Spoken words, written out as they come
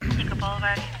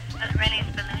Boulevard, at Rennie's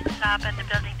Balloon Shop and the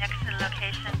building next to the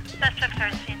location. Suspects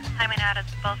are seen climbing out of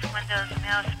both windows,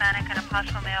 male Hispanic and a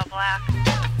possible male black.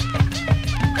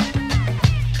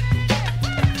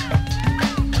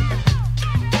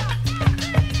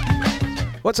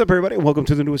 What's up, everybody? Welcome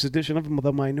to the newest edition of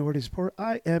The Minority Report.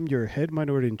 I am your head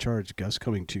minority in charge, Gus,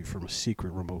 coming to you from a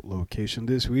secret remote location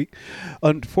this week.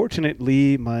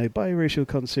 Unfortunately, my biracial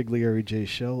consigliere, Jay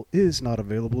Shell, is not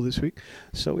available this week,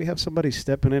 so we have somebody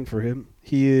stepping in for him.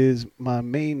 He is my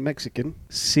main Mexican,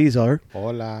 Cesar.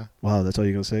 Hola. Wow, that's all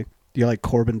you're going to say? You like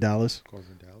Corbin Dallas?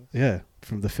 Corbin Dallas? Yeah,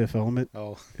 from The Fifth Element.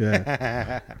 Oh.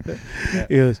 Yeah.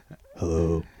 He goes,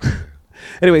 hello.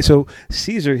 Anyway, so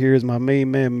Caesar here is my main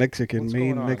man Mexican, What's main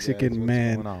going on, Mexican guys? What's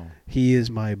man. going on? He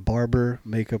is my barber,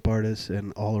 makeup artist,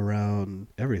 and all around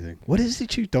everything. What is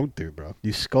it you don't do, bro?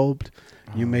 You sculpt,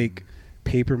 you make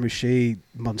paper mache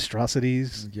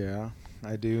monstrosities. Yeah,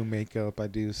 I do makeup. I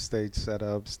do stage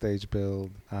setup, stage build.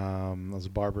 I was a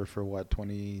barber for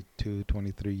 22,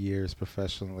 23 years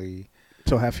professionally.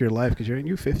 So half your life, because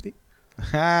you're 50?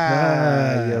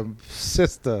 Your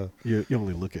sister. You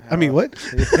only look at. I mean, what?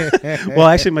 Well,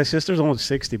 actually, my sister's almost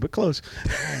 60, but close.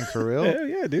 Dang, for real?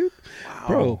 Yeah, dude. Wow.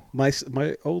 Bro,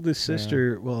 my oldest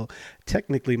sister. Well,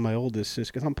 technically, my oldest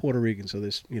sister, because I'm Puerto Rican, so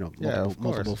there's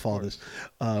multiple fathers.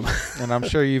 And I'm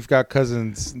sure you've got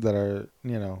cousins that are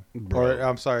Bro. or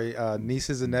I'm sorry,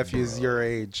 nieces and nephews your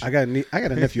age. I got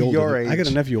a nephew older. Your I got a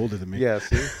age. nephew older than me. Yeah,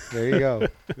 see, there you go.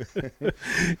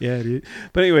 Yeah, dude.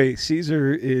 But anyway,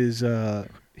 Caesar is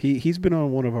he's been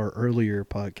on one of our earlier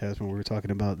podcasts when we were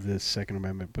talking about the Second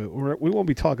Amendment, but we won't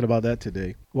be talking about that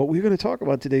today. What we're going to talk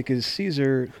about today, because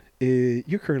Caesar,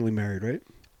 you're currently married, right?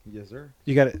 Yes, sir.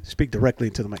 You got to speak directly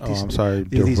into the mic. Oh, I'm sorry.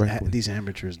 These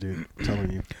amateurs, dude, I'm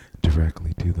telling you.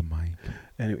 Directly to the mic.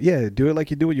 Anyway, yeah, do it like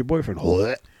you do with your boyfriend.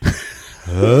 What?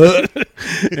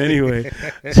 Anyway,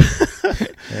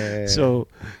 so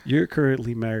you're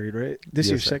currently married, right? This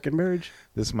is your second marriage?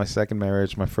 This is my second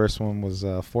marriage. My first one was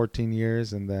 14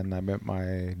 years, and then I met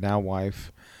my now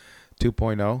wife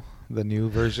 2.0, the new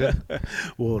version.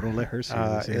 Well, don't let her say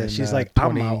that. She's in, like,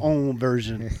 I'm my own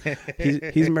version.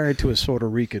 He's married to a Puerto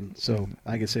Rican, so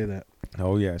I can say that.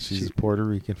 Oh, yeah. She's Puerto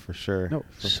Rican for sure. No,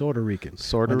 Puerto Rican.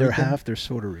 Puerto When they're Rican? half, they're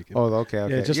Puerto Rican. Oh, okay.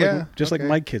 Yeah, just like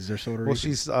my kids, they're Puerto Rican. Well,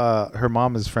 she's her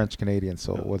mom is French Canadian,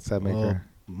 so what's that make her?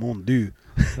 Mon Dieu.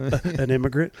 An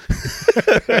immigrant?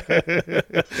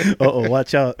 Uh-oh,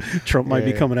 watch out. Trump might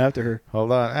be coming after her.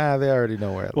 Hold on. They already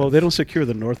know where I Well, live. they don't secure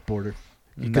the north border.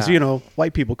 Because,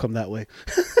 white people come that way.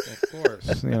 Of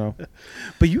course.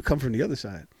 But you come from the other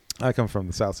side. I come from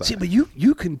the south side. See, but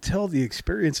you can tell the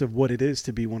experience of what it is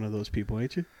to be one of those people,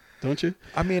 ain't you? Don't you?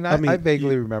 I mean, I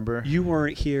vaguely remember. You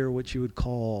weren't here what you would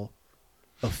call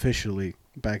officially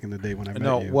back in the day when I met you.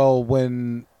 No, well,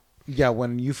 when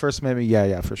you first met me,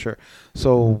 yeah, for sure.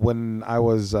 So when I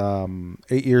was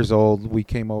 8 years old, we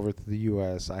came over to the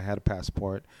U.S. I had a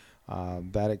passport.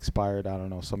 That expired, I don't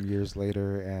know, some years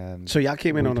later. And so y'all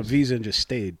came in on a visa and just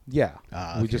stayed? Yeah.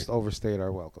 Okay. We just overstayed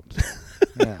our welcomes.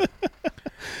 Yeah.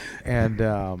 And,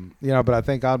 but I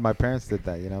thank God my parents did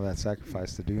that, that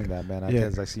sacrifice to doing that, man.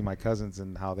 Because I see my cousins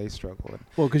and how they struggle.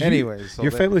 Well, because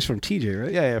your family's from TJ,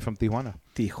 right? Yeah, from Tijuana.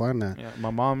 Tijuana. Yeah, my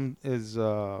mom is,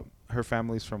 her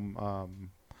family's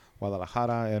from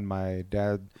Guadalajara, and my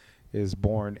dad is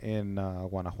born in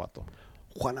Guanajuato.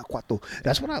 Guanajuato.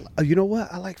 That's what you know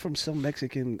what I like from some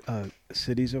Mexican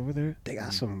cities over there? They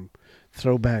got some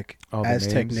throwback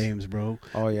Aztec names, bro.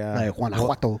 Oh, yeah. Like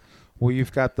Guanajuato. Well,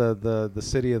 you've got the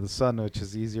city of the sun, which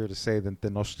is easier to say than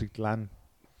Tenochtitlan.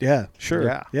 Yeah, sure.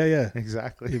 Yeah.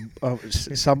 Exactly.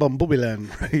 Sambambubilan.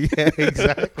 Yeah,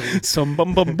 exactly.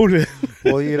 Sambambubilan.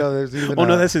 Well, there's even. Oh,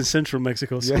 no, that's in Central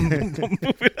Mexico. Yeah.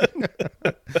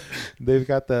 They've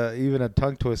got even a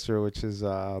tongue twister, which is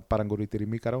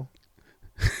Paranguritirimícaro.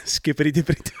 Skippity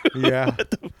dippity. Yeah.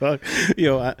 What the fuck?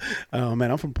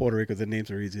 Man, I'm from Puerto Rico. The names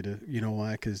are easy to, you know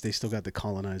why? Because they still got the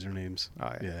colonizer names.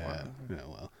 Oh, yeah.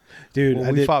 Well. Dude,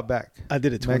 we fought back. I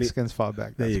did a Mexicans fought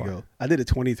back. There you go. I did a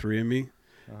 23andMe.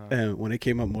 And when it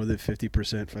came up more than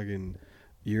 50% fucking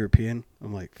European,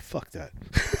 I'm like, fuck that.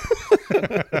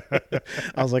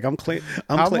 I was like,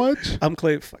 How much? I'm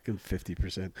claiming fucking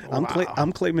 50%. Wow.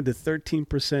 I'm claiming the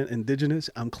 13% indigenous.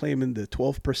 I'm claiming the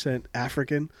 12%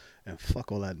 African, and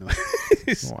fuck all that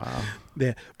noise. Wow.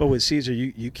 Yeah, but with Caesar,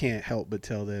 you can't help but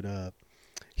tell that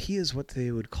he is what they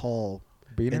would call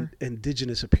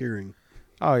indigenous appearing.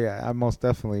 Oh yeah, I most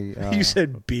definitely. You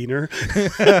said beaner,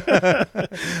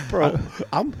 bro.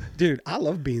 I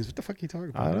love beans. What the fuck are you talking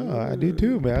about? I know, I do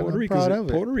too, man.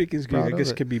 Puerto Ricans, I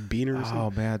guess, could be beaners. Oh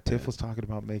man, Tiff was talking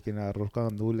about making arroz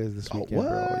con gandules this weekend, what?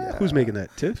 bro. Yeah. Who's making that?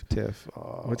 Tiff. Tiff.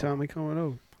 What time are we coming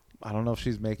over? I don't know if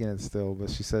she's making it still, but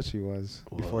she said she was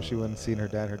before she went and seen her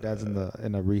dad. Her dad's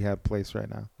in a rehab place right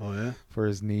now. Oh yeah, for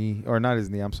his knee, or not his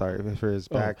knee. I'm sorry, for his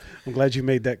back. I'm glad you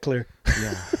made that clear.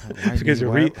 Yeah, because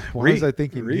why was I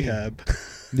thinking rehab?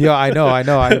 Yeah, I know.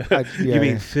 Yeah, you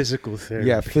mean physical therapy?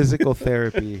 Yeah, physical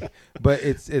therapy. But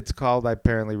it's called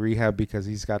apparently rehab because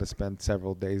he's got to spend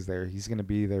several days there. He's going to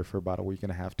be there for about a week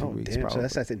and a half, 2 weeks. Damn, probably.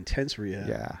 so that's intense rehab.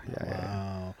 Yeah.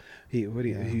 Wow.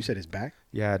 You said his back?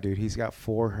 Yeah, dude, he's got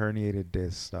 4 herniated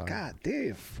discs. God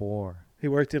damn. 4. He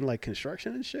worked in like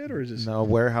construction and shit, or is this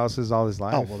warehouses all his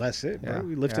life? Oh well, that's it, bro.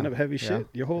 You lifting up heavy shit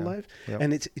your whole life,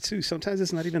 and it's sometimes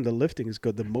it's not even the lifting; it's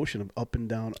good the motion of up and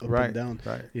down, and down.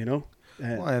 Right. You know.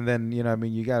 And then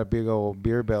you got a big old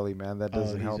beer belly, man. That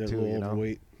doesn't help too.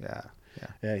 Overweight. Yeah.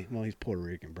 Hey, well, he's Puerto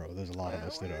Rican, bro. There's a lot of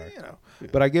us that are.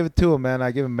 But I give it to him, man.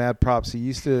 I give him mad props. He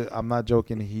used to. I'm not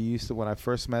joking. He used to when I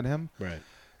first met him. Right.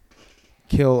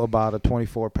 Kill about a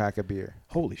 24-pack of beer.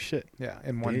 Holy shit. Yeah,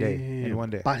 in one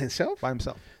day. By himself? By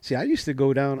himself. See, I used to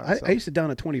go down. I used to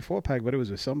down a 24-pack, but it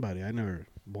was with somebody. I never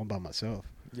won by myself.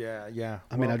 Yeah.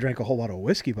 I mean, I drank a whole lot of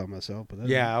whiskey by myself. But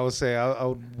I would say I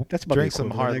would that's drink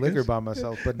some hard liquor by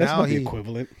myself. But that's now the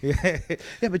equivalent. Yeah,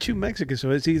 but you Mexican,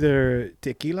 so it's either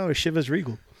tequila or Chivas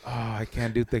Regal. Oh, I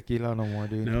can't do tequila no more,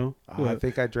 dude. No? I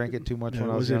think I drank it too much when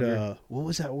I was younger. What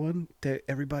was that one that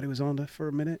everybody was on for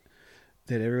a minute?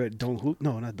 That everybody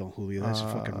not Don Julio. That's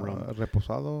fucking rum.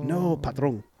 Reposado. No,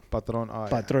 Patron. Patron. Oh,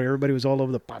 Patron. Everybody was all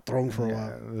over the Patron for a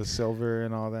while. The silver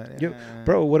and all that. Yeah.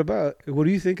 Bro, what do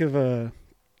you think of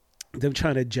them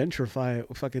trying to gentrify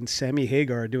fucking Sammy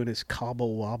Hagar doing his Cabo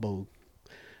Wabo?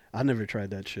 I never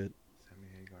tried that shit.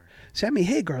 Sammy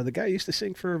Hagar, the guy used to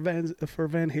sing for Van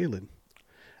Halen.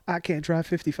 I can't drive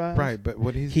 55. Right, but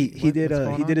what he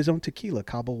did his own tequila,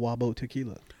 Cabo Wabo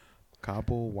tequila.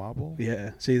 Cabo Wabo?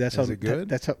 Yeah. See, that's how. Is it good?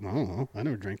 That's how. I don't know. I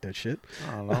never drank that shit.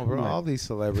 I don't know, bro. All these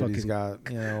celebrities got,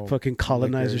 fucking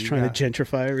colonizers trying to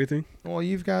gentrify everything. Well,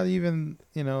 you've got even,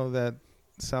 that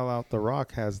sellout The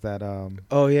Rock has that.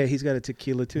 Oh yeah, he's got a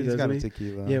tequila too. He's got a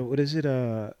tequila. Yeah. What is it?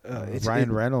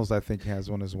 Ryan Reynolds, I think, has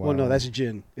one as well. Well, no, that's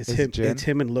gin. It's him. Gin? It's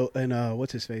him and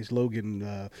what's his face,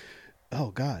 Logan. Oh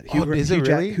God. Is it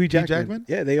really? Hugh Jackman?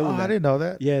 Yeah, they own that. I didn't know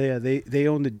that. Yeah. They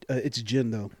own the. It's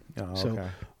gin though. Oh, so, okay.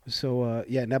 So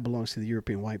and that belongs to the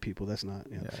European white people. That's not.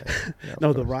 Yeah,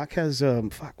 no, The Rock has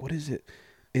what is it?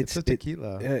 It's a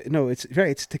tequila. No, it's right.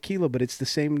 It's tequila, but it's the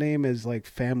same name as like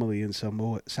family in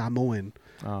Samoan.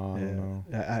 Oh no.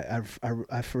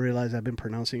 I've realized I've been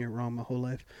pronouncing it wrong my whole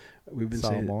life. We've been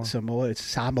Samoa. saying Samoa. It's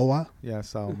Samoa. Yeah,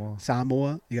 Samoa.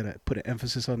 Samoa. You gotta put an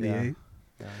emphasis on the A.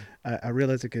 Yeah. I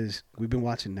realized it because we've been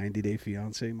watching 90 Day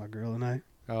Fiance, my girl and I.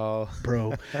 Oh,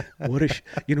 bro,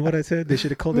 you know what I said? They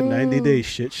should have called it 90 Day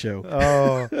Shit Show.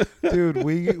 Oh, dude,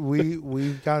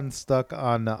 we've gotten stuck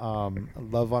on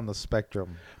Love on the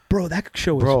Spectrum. Bro, that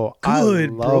show is good, I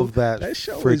love bro. that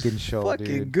show freaking is show, fucking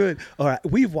dude. good. All right,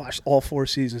 we've watched all 4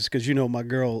 seasons because my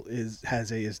girl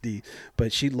has ASD,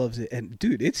 but she loves it. And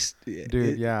dude,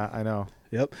 yeah, I know.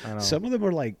 Yep. I know. Some of them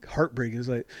are like heartbreaking. It's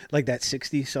like that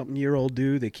 60-something-year-old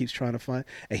dude that keeps trying to find.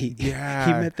 And he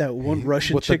met that one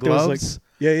Russian with chick the that was gloves? like,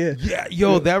 yeah.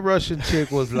 Yo, that Russian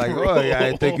chick was like, oh yeah,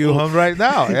 I think you home right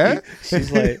now, yeah.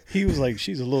 He was like,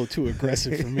 she's a little too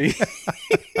aggressive for me.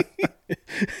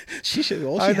 She should.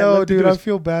 I know, dude. I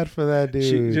feel bad for that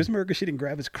dude. Just remember, she didn't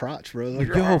grab his crotch, bro. Like,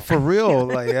 yo, for real,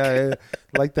 like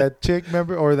that chick,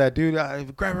 remember, or that dude,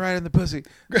 grab her right in the pussy.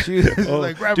 She was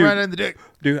like, grab her right in the dick.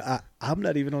 Dude, I'm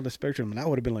not even on the spectrum, and I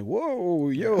would have been like, whoa,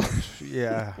 yo.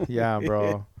 Yeah,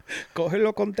 bro.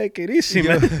 Cógelo con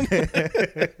tequerísima.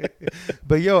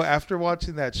 But yo, after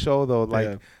watching that show though,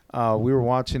 we were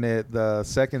watching it the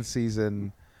second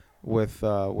season with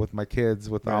my kids,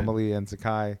 with Amelie and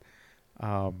Zakai,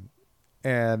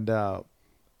 and all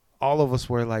of us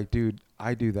were like, dude,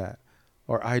 I do that,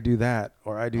 or I do that,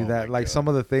 or I do that. Like some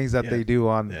of the things that they do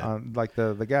on like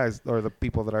the guys or the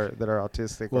people that are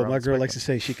autistic. Well, my girl likes to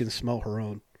say she can smell her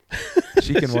own.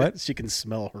 She can what? She can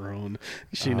smell her own.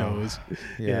 She knows.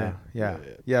 Yeah,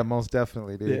 most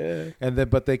definitely, dude. Yeah. And then,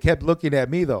 but they kept looking at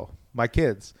me though, my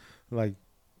kids, like,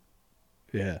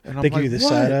 yeah. And I'm they give you the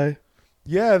side eye.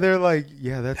 Yeah, they're like,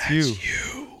 yeah, that's you.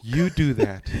 You do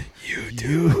that. You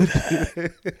do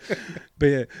that. But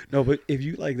yeah, no. But if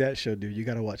you like that show, dude, you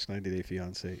gotta watch 90 Day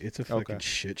Fiance. It's a fucking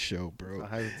shit show, bro. I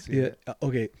haven't seen it.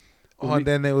 Okay. Oh, and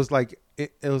then it was like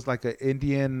an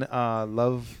Indian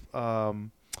love,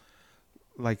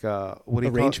 like what do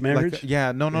you arranged call it? marriage? Like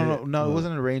yeah, no, Oh. it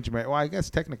wasn't an arranged marriage. Well, I guess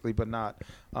technically, but not.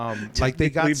 Like they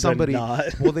got Technically, but somebody. not.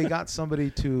 Well, they got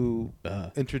somebody to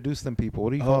introduce them people.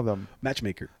 What do you call them?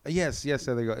 Matchmaker. Yes, there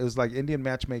they go. It was like Indian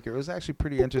matchmaker. It was actually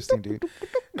pretty interesting, dude.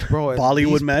 Bro,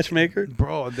 Bollywood these- matchmaker.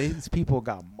 Bro, these people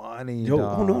got money. Yo,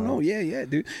 dog. no, yeah,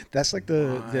 dude. That's like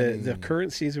the Money.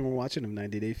 current season we're watching of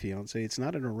 90 Day Fiance. It's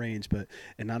not an arranged, but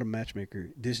and not a matchmaker.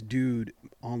 This dude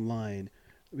online,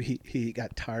 he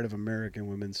got tired of American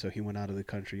women, so he went out of the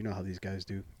country. You know how these guys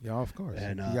do. Yeah, of course.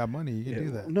 And, you got money, you can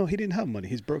do that. No, he didn't have money.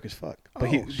 He's broke as fuck. But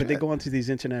Oh, but they shit. go onto these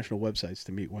international websites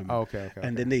to meet women. Oh, okay.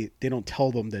 And then they don't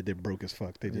tell them that they're broke as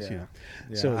fuck. They just Yeah.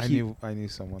 Yeah, So I knew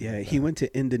someone. Yeah, like he that. went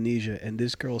to Indonesia, and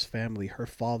this girl's family, her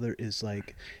father is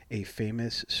like a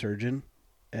famous surgeon,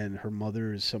 and her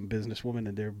mother is some businesswoman,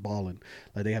 and they're balling.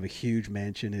 Like they have a huge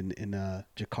mansion in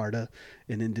Jakarta,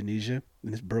 in Indonesia,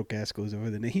 and this broke ass goes over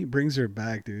there, and he brings her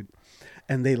back, dude,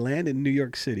 and they land in New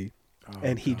York City. Oh,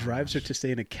 And he drives her gosh. to stay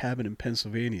in a cabin in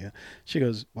Pennsylvania. She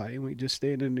goes, "Why ain't we just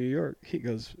staying in New York?" He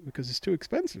goes, "Because it's too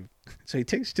expensive." So he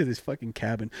takes her to this fucking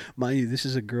cabin. Mind you, this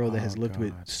is a girl that has Oh, lived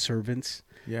with God. servants,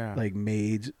 Yeah. like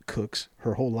maids, cooks,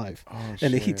 her whole life. Oh,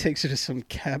 And then he shit. takes her to some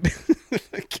cabin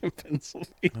like in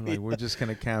Pennsylvania. I'm like, we're just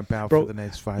gonna camp out Bro, for the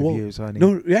next 5 well, years, honey.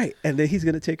 No, right. And then he's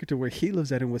going to take her to where he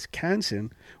lives at in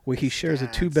Wisconsin, where he shares a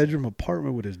 2-bedroom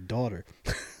apartment with his daughter.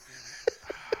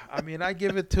 I mean, I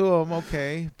give it to him,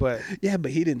 okay, but Yeah,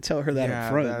 but he didn't tell her that yeah,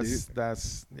 up front, dude.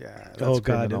 that's Oh,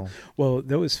 God. criminal. Well,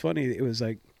 that was funny. It was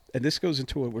like, and this goes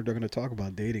into what we're going to talk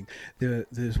about dating.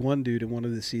 There's one dude in one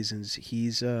of the seasons.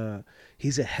 He's a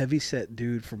heavyset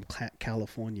dude from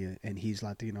California, and he's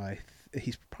Latino.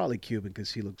 He's probably Cuban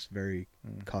because he looks very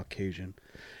Caucasian.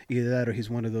 Either that, or he's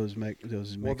one of those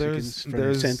those Well, Mexicans from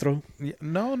there's- Centro. Yeah,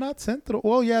 no, not Centro.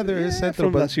 Well, yeah, there is Yeah, Centro,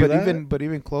 from La but Ciudad.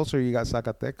 even closer, you got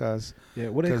Zacatecas, Yeah,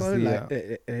 what do they 'cause call it?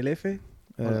 the, El F. del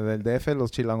DF,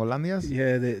 los Chilangolandias.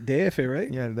 Yeah, the DF,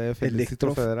 right? Yeah, el DF, El el Distrito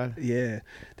Distrito- Federal. Yeah,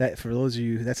 that for those of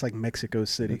you, that's like Mexico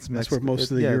City. It's That's where Mexico-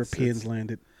 most of the yeah, Europeans it's-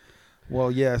 landed. Well,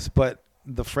 yes, but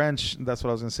the French, that's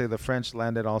what I was going to say. The French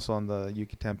landed also on the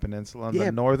Yucatan Peninsula, on Yeah.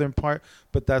 the northern part,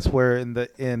 but that's where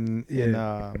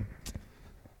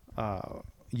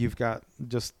you've got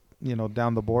just,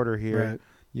 down the border here, Right.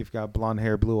 you've got blonde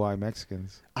hair, blue eye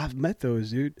Mexicans. I've met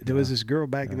those, dude. There was Yeah. this girl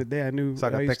back in Yeah. the day I knew I used to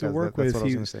Zacatecas, work that's with. what I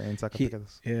was He- going to say, in he-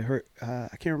 Zacatecas. yeah, her.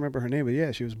 I can't remember her name, but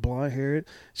yeah, she was blonde haired.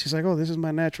 She's like, "Oh, this is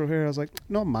my natural hair." I was like,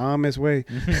 "No, mom, it's way."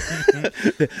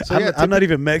 So, yeah, I'm not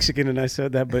even Mexican, and I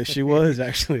said that, but she was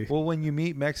actually. Well, when you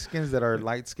meet Mexicans that are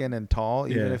light skinned and tall,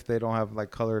 even Yeah. if they don't have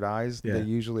like colored eyes, Yeah. they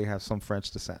usually have some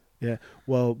French descent. Yeah,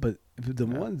 well, but Yeah.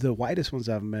 the whitest ones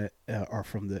I've met are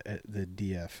from the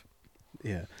DF.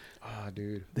 Yeah, Ah,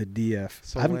 dude. the DF.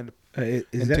 So I'm- when is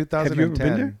in that, have you ever 2010,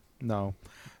 been there? no,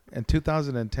 in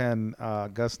 2010,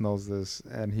 Gus knows this,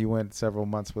 and he went several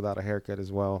months without a haircut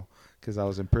as well because I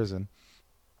was in prison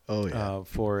Oh yeah.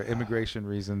 for immigration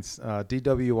reasons.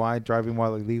 DWI, driving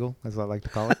while illegal, as I like to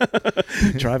call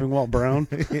it. Driving while brown.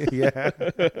 Yeah.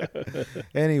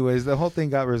 Anyways, the whole thing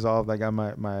got resolved. I got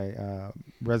my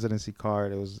residency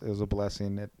card. It was a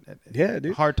blessing. Yeah,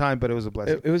 dude. Hard time, but it was a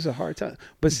blessing. It was a hard time,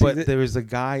 but see, But there was a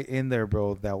guy in there,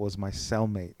 bro, that was my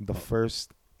cellmate. The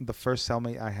first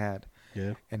cellmate I had,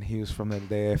 yeah, and he was from the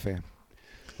DF.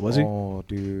 was he? Oh,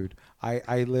 dude.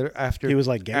 I literally after He was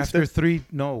like gangster.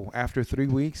 after 3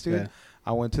 weeks, dude. Yeah.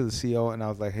 I went to the CO and I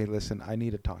was like, "Hey, listen, I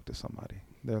need to talk to somebody."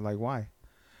 They're like, "Why?"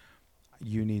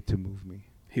 "You need to move me."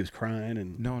 He was crying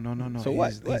and No. So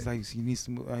what? He's like, "He needs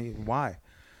to move." Why?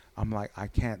 I'm like, "I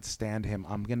can't stand him.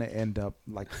 I'm gonna end up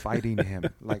like fighting him."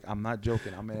 Like, I'm not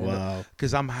joking. I'm gonna wow,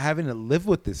 because I'm having to live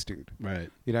with this dude. right.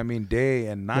 You know what I mean? Day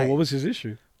and night. Well, what was his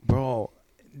issue? Bro,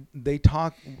 they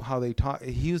talk how they talk.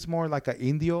 He was more like a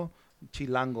indio,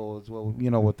 chilango is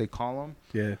what they call him.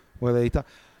 Yeah, Where they talk.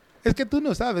 Es que tú no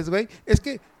sabes, güey. Es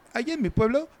que allá en mi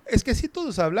pueblo, es que sí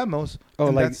todos hablamos. oh,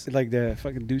 And like that's- the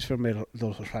fucking dudes from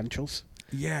Los Ranchos.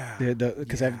 yeah.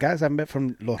 Because I've guys I met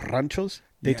from Los Ranchos,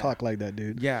 they Yeah. talk like that,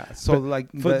 dude. Yeah, so But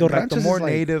like for the, the like the ranchos more is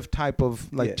like- native type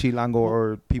of like Yeah. chilango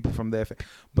or people from the F.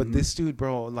 But Mhm. this dude,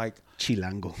 bro, like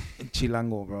Chilango.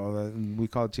 chilango, bro. We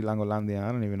call it Chilangolandia.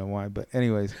 I don't even know why, but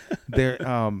anyways, there.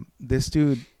 This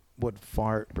dude would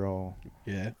fart, bro.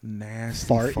 Yeah. Nasty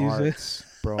Fart, you say? farts,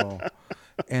 bro.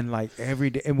 And like every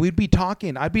day, and we'd be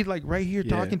talking. I'd be like right here Yeah.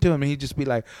 talking to him, and he'd just be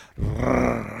like,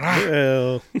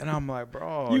 Well, and I'm like,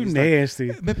 bro, you he's like, nasty.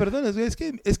 me perdonas,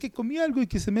 güey, es que comí algo y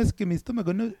que se me hace que mi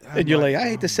estómago no. I'm And you're like, I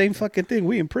ate "Oh the same fucking thing.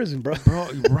 We in prison, bro. bro,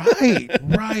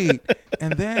 right.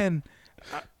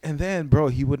 And then, bro,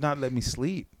 he would not let me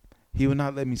sleep. He would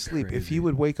not let me sleep. If he Crazy.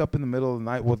 would wake up in the middle of the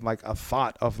night with like a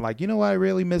thought of like, you know what, I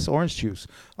really miss orange juice.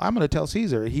 I'm gonna tell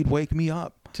Caesar. He'd wake me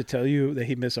up. To tell you that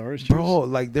he missed orange juice? Bro,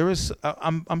 like there was,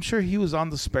 I'm sure he was on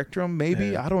the spectrum, maybe.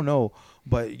 Yeah. I don't know,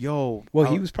 but yo,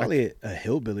 Well, he was probably a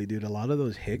hillbilly, dude. A lot of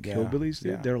those hick Yeah, hillbillies,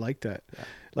 dude, yeah. they're like that. Yeah.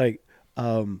 Like,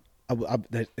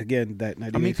 that again, that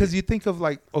 98. I mean, because you think of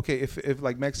like, okay, if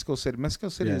like Mexico City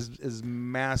Yeah. is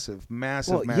massive,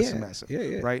 Well, massive,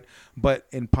 yeah. right? But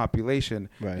in population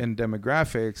Right. and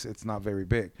demographics, it's not very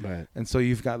big. Right. And so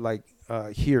you've got like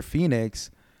here,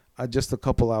 Phoenix, just a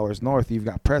couple hours north, you've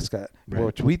got Prescott, Right.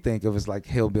 which we think of as like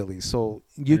hillbillies. So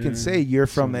you Yeah, can say you're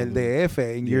from some El of them. DF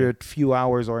and Yeah. you're a few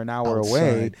hours or an hour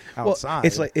away outside.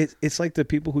 Well, it's like the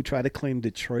people who try to claim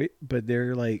Detroit, but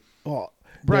they're like,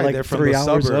 Right, like they're from 3 the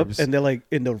hours suburbs. up, and they're like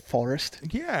in the forest.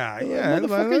 yeah, Like, yeah.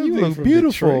 motherfucker, Like, you ain't look from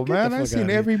beautiful, Detroit. Get the man. fuck I've seen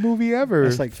outta every movie ever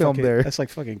That's like filmed fucking, there. That's like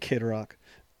fucking Kid Rock.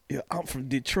 Yeah, I'm from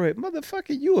Detroit,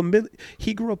 motherfucker.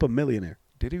 He grew up a millionaire.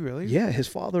 Did he really? Yeah, his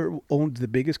father owned the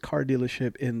biggest car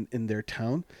dealership in their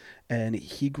town, and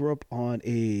he grew up on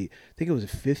I think it was a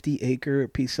 50-acre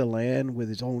piece of land with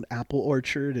his own apple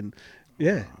orchard, and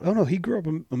yeah, oh no, he grew up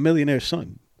a millionaire's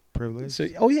son. Privilege. So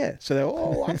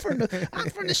I'm from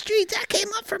the streets. I came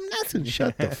up from nothing.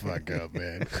 Shut the fuck up,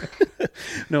 man.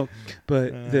 No,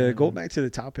 but go back to the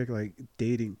topic, like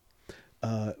dating.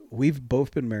 We've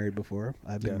both been married before.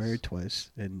 I've been Yes. married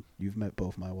twice, and you've met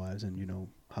both my wives, and you know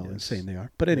how Yes. insane they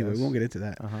are. But anyway, Yes. we won't get into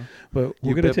that. Uh-huh. But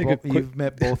we're gonna take a quick. You've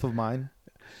met both of mine.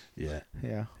 Yeah,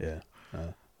 Yeah. yeah.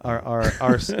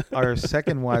 Our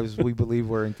second wives, we believe,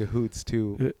 were in cahoots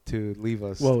to leave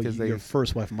us. Well, 'cause your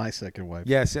first wife, my second wife.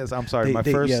 Yes. I'm sorry. My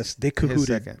first. Yes, they his cahooted.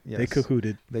 second. They Yes.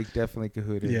 cahooted. They definitely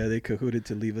cahooted. Yeah, they cahooted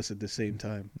to leave us at the same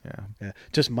time. Yeah. Yeah,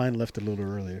 just mine left a little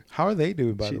earlier. How are they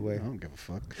doing, by the way? I don't give a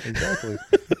fuck. Exactly.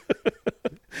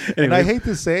 And Anyway, I hate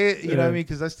to say it, you know what I Yeah. mean?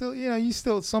 Because I still, you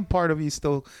still, some part of me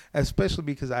still, especially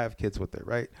because I have kids with her,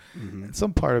 right? Mhm. And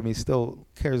some part of me still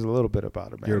cares a little bit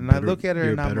about her, man. You're And better- I look at her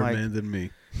you're and a I'm better like, man than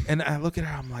me. and I look at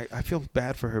her, I'm like, I feel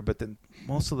bad for her, but then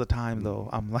most of the time though,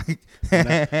 I'm like,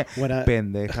 When I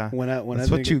pendeja. when I That's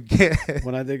what think you get.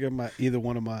 when I think of either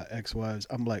one of my ex-wives,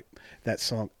 I'm like that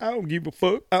song. I don't give a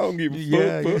fuck. I don't give a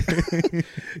Yeah. fuck.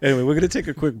 Anyway, we're gonna take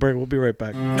a quick break. We'll be right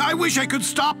back. I wish I could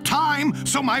stop time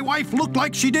so my wife looked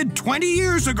like she did 20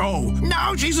 years ago.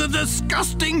 Now she's a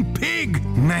disgusting pig.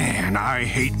 Man, I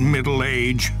hate middle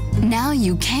age. Now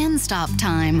you can stop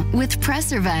time with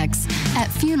Preservex. At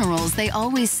funerals, they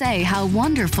always say how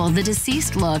wonderful the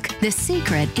deceased look. The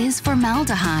secret is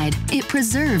formaldehyde. It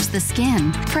preserves the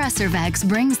skin. Preservex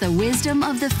brings the wisdom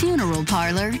of the funeral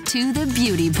parlor to the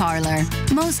beauty parlor.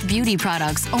 Most beauty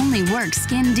products only work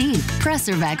skin deep.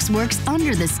 Preservex works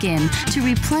under the skin to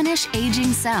replenish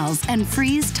aging cells and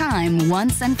freeze time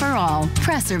once and for all.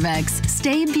 Preservex,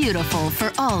 stay beautiful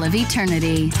for all of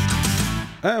eternity.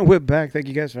 And we're back. Thank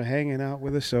you guys for hanging out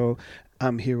with us. So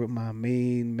I'm here with my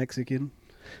main Mexican,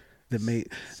 the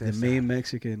main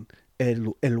Mexican,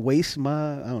 El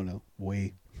Weisma. I don't know,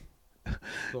 way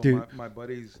So Dude. my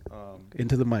buddy's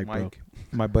into the mic, bro. Mike,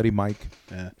 my buddy Mike,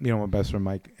 Yeah. you know, my best friend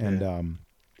Mike, and Yeah.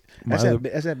 my That's other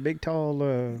that big tall.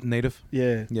 native.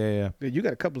 Yeah. Yeah. You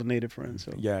got a couple of native friends.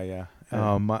 So. Yeah.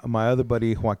 Yeah. My other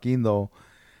buddy Joaquin though,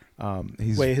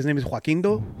 he's Wait, his name is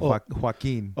Joaquindo.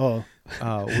 Joaquin. Oh,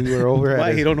 We were over at why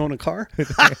his- he don't own a car? 'Cause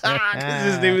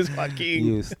his name is Joaquin.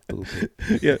 You stupid.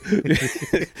 Yeah.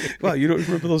 Wow, you don't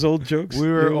remember those old jokes? We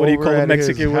were What do you over call a at his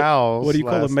Mexican? house What do you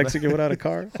call a last Mexican without a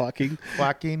car? Joaquin.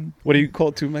 Joaquin, What do you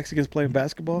call two Mexicans playing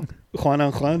basketball? Juan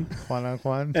and Juan.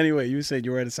 Juan. Anyway, you said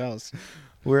you were at his house.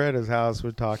 We're at his house.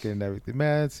 We're talking and everything.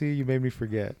 Man, see, you made me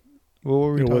forget. What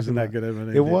were we It talking wasn't that about? good of an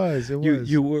idea. It was.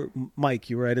 You were Mike.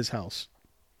 You were at his house.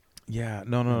 Yeah.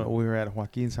 No. We were at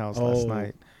Joaquin's house last Oh.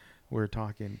 night. We were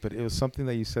talking, but it was something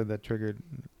that you said that triggered.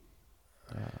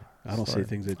 I don't say sorry.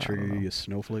 things that I trigger don't you, know. you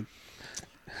snowflake.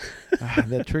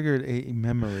 That triggered a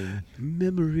memory.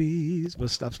 Memories. But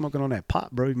stop smoking on that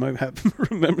pot, bro. You might have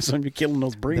remember something. You're killing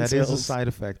those brain That cells. is a side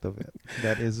effect of it.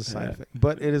 That is a side Yeah. effect.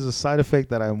 But it is a side effect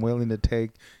that I'm willing to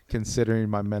take considering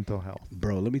my mental health.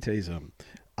 Bro, let me tell you something.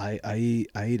 I eat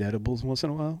edibles once in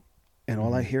a while, and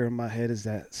all I hear in my head is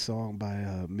that song by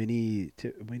what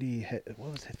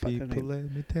was that fucking People, name?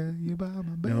 let me tell you about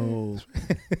my best. No.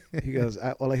 He goes,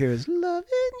 all I hear is loving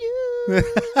you is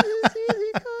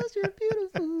easy 'cause you're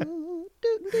beautiful.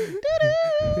 Do, do, do,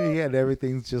 do. Yeah, and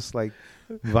everything's just like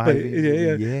But,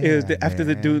 vibing. yeah. It was after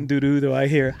the doo man. doo doo though, I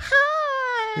hear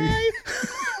hi.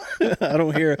 I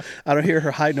don't hear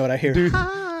her high note. I hear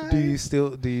hi. Do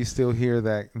you still hear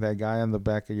that guy on the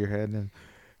back of your head and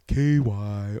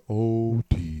KYOT?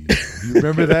 You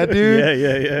remember that dude?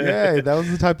 Yeah. Yeah, that was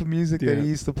the type of music that Yeah. he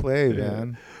used to play, Yeah.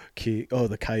 man.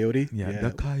 The Coyote. Yeah,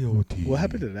 the Coyote. What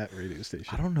happened to that radio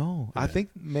station? I don't know. Yeah. I think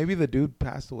maybe the dude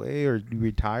passed away or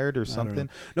retired or something.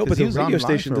 No, 'Cause but he the was radio online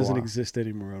station for a doesn't while. exist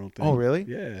anymore, I don't think. Oh, really?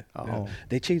 Yeah. Oh. Yeah.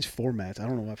 They changed formats. I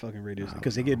don't know why fucking radios,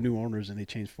 because they get new owners and they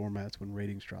change formats when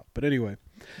ratings drop. But anyway,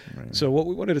 Right. so what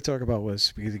we wanted to talk about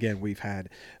was, because again, we've had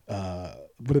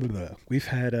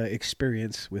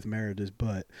experience with marriages,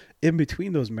 but in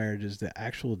between those marriages, the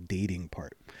actual dating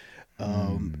part.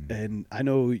 And I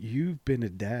know you've been a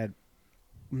dad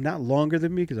not longer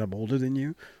than me because I'm older than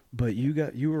you, but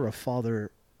you were a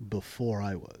father before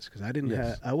I was, because I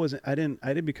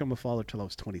didn't become a father till I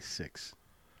was 26.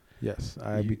 Yes,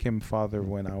 I became a father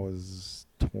when I was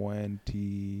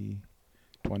 20.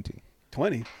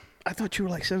 20? I thought you were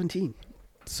like 17.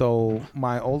 So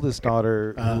my oldest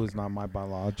daughter, who is not my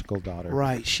biological daughter.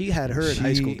 Right. She had her in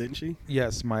high school, didn't she?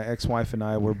 Yes, my ex-wife and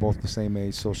I were both the same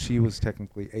age, so she was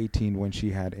technically 18 when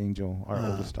she had Angel, our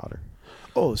oldest daughter.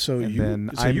 Oh, so And you then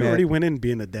you already went in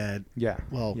being a dad. Yeah.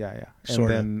 Well, yeah.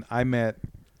 sorta. And then I met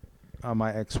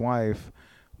my ex-wife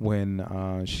when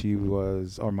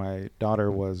my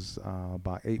daughter was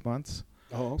about 8 months.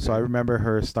 Oh, okay. So I remember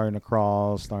her starting to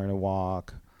crawl, starting to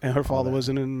walk. And her father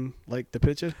wasn't in like the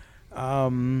picture?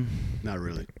 Not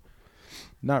really.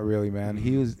 Not really, man.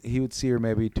 He would see her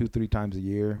maybe 2-3 times a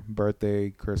year, birthday,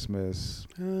 Christmas,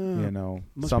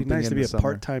 Must something be nice in to be the a summer.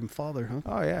 part-time father, huh?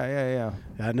 Oh yeah.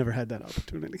 I never had that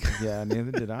opportunity. Yeah,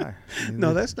 neither did I.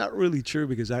 No, that's not really true,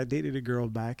 because I dated a girl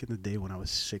back in the day when I was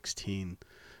 16,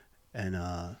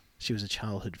 and she was a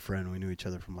childhood friend. We knew each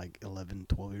other from like 11,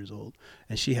 12 years old,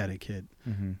 and she had a kid,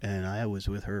 and I was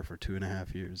with her for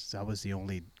 2.5 years. I was the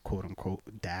only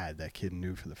quote-unquote dad that kid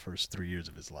knew for the first 3 years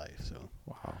of his life. So,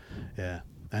 Wow. yeah,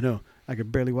 I know. I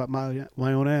could barely wipe my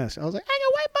own ass. I was like, I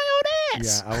can wipe my own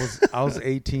ass. Yeah, I was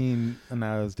 18 and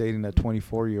I was dating a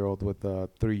 24-year-old with a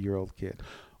 3-year-old kid.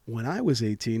 When I was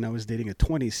 18, I was dating a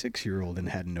 26-year-old and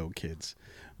had no kids.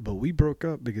 But we broke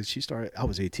up because I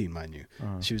was 18, mind you.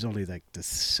 She was only like the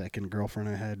second girlfriend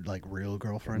I had, like real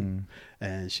girlfriend.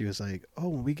 And she was like, oh,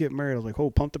 when we get married, I was like,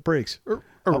 oh, pump the brakes. I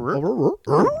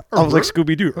was like,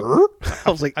 Scooby-Doo.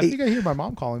 I was like, I think I hear my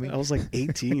mom calling me. I was like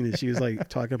 18, and she was like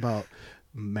talking about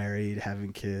married,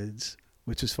 having kids,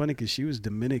 which is funny because she was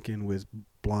Dominican with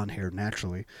blonde hair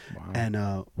naturally. Wow.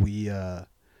 And we had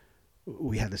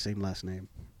the same last name.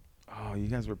 Oh, you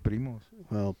guys were primos.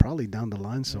 Well, probably down the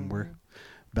line somewhere.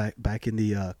 Back in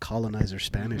the colonizer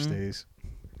Spanish days.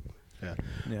 Yeah.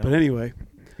 But anyway,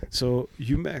 so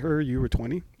you met her, you were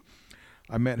 20?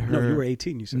 I met her. No, you were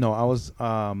 18, you said. No, I was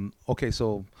okay,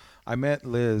 so I met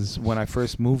Liz when I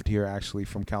first moved here, actually,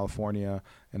 from California,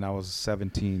 and I was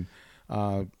 17.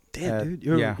 Damn, dude.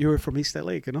 You were from East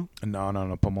LA, you know?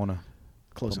 No, Pomona.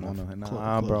 Close Pomona. enough.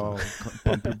 Nah, Close bro. enough.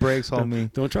 Pump your brakes, homie.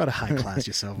 Don't try to high class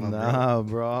yourself up, Nah,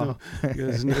 bro.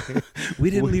 We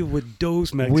didn't leave with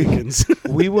those Mexicans.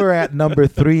 We were at number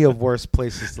 3 of worst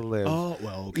places to live. Oh,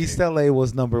 well, okay. East LA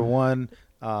was number 1.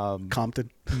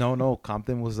 Compton? No.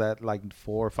 Compton was at like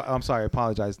 4 or 5. I'm sorry, I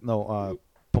apologize. No,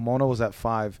 Pomona was at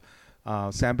 5.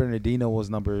 San Bernardino was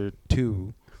number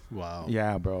 2. Wow.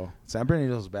 Yeah, bro. San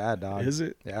Bernardino's bad, dog. Is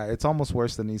it? Yeah, it's almost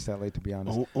worse than East LA, to be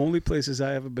honest. Only places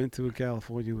I ever been to in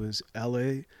California was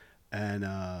LA and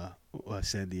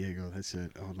San Diego. That's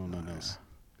it. Oh, no.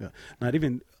 Yeah. Not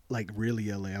even like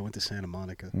really LA. I went to Santa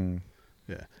Monica.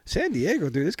 Yeah. San Diego,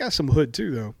 dude, it's got some hood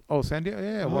too, though. Oh, San Diego?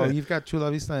 Yeah. Well, you've got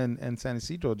Chula Vista and San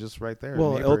Isidro just right there.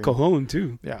 Well, El Cajon,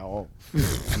 too. Yeah. Oh,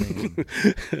 I mean,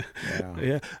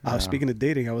 yeah. Speaking of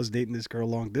dating, I was dating this girl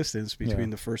long distance between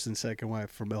the first and second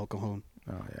wife from El Cajon.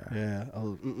 Oh, yeah. Yeah. I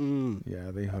was,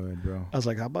 Yeah, they hood, bro. I was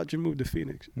like, how about you move to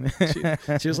Phoenix?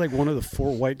 She was like one of the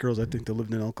 4 white girls I think that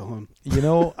lived in El Cajon. You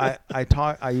know, I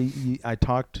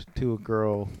talked to a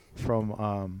girl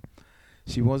from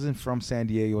she wasn't from San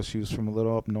Diego. She was from a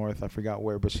little up north. I forgot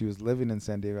where, but she was living in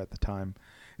San Diego at the time.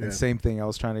 And same thing. I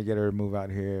was trying to get her to move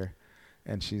out here.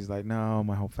 And she's like, no,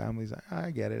 my whole family's like, I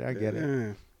get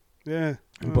it. Yeah.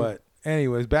 But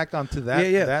anyways, back onto that.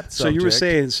 Yeah. That so you were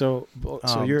saying,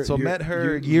 met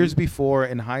her years before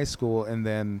in high school. And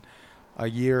then a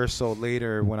year or so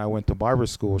later when I went to barber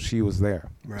school, she was there.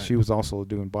 Right. She was also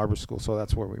doing barber school. So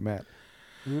that's where we met.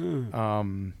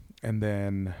 And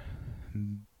then,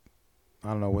 I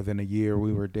don't know, within a year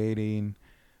we were dating,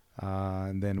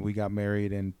 and then we got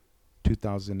married in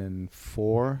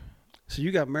 2004. So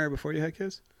you got married before you had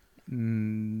kids?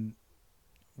 Well,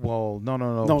 no.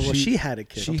 No, she had a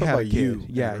kid. She I'm had talking a about kid. you.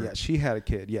 Yeah, she had a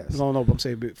kid. Yes. No, but I'm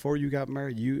saying before you got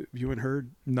married, you and her.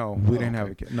 No, we didn't have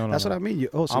a kid. No. That's what I mean.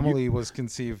 Amelie was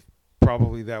conceived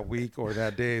probably that week or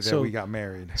that day that we got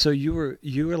married. So you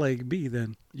were like me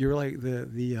then. You were like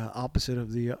the opposite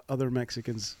of the other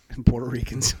Mexicans and Puerto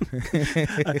Ricans.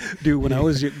 Dude, when I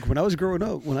was growing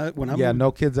up, when I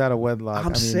no kids out of wedlock.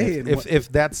 I'm saying if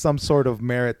that's some sort of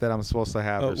merit that I'm supposed to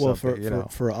have, or something,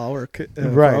 for our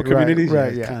right, communities,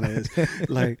 right, it kind of is.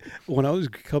 Like when I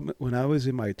was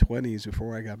in my 20s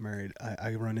before I got married,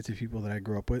 I run into people that I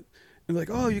grew up with. And like,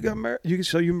 oh, you got married?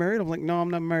 So you married? I'm like, no, I'm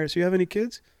not married. So you have any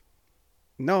kids?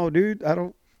 No, dude, I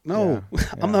don't. No,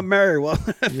 I'm not married. Well,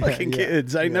 fucking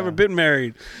kids. I ain't never been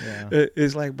married. Yeah.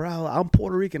 It's like, bro, I'm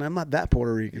Puerto Rican. I'm not that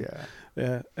Puerto Rican.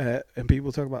 Yeah. And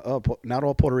people talk about, not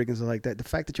all Puerto Ricans are like that. The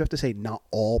fact that you have to say not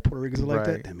all Puerto Ricans are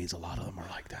like that means a lot of them are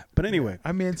like that. But anyway.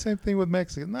 I mean, same thing with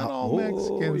Mexicans. Not all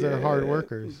Mexicans are hard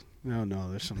workers. No,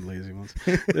 there's some lazy ones.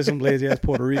 There's some lazy ass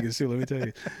Puerto Ricans too, let me tell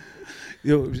you.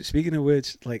 Speaking of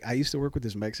which, like I used to work with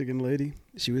this Mexican lady.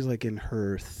 She was like in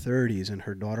her 30s and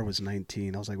her daughter was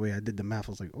 19. I was like, wait, I did the math.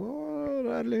 I was like,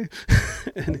 oh, dale.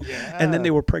 and then they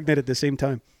were pregnant at the same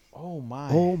time. Oh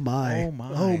my.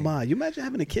 You imagine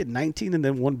having a kid 19 and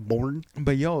then one born?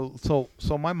 But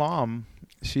so my mom,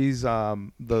 she's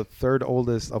the third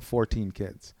oldest of 14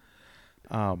 kids.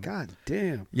 God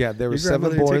damn. Yeah, there were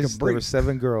 7 boys, there were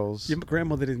 7 girls. Your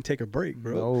grandmother didn't take a break,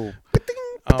 bro. No.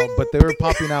 But they were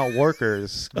popping out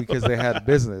workers because they had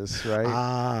business, right?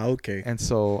 Ah, okay. And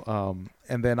so,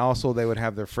 and then also they would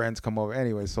have their friends come over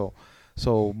anyway. So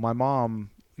my mom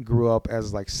grew up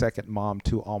as like second mom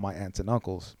to all my aunts and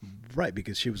uncles. Right,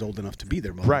 because she was old enough to be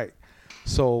their mom. Right.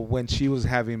 So when she was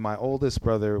having my oldest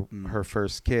brother, her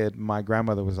first kid, my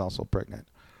grandmother was also pregnant.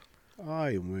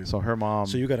 So her mom.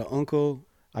 So you got an uncle.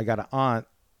 I got an aunt.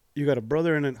 You got a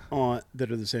brother and an aunt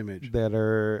that are the same age. That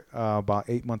are about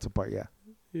 8 months apart. Yeah.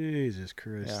 Jesus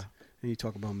Christ. Yeah. And you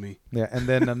talk about me. Yeah, and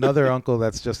then another uncle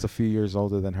that's just a few years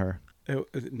older than her.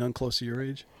 None close to your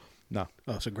age? No.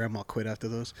 Oh, so grandma quit after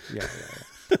those? Yeah.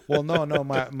 Well, no.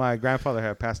 My grandfather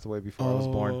had passed away before I was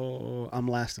born. Oh, I'm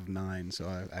last of 9, so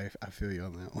I feel you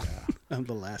on that one. Yeah. I'm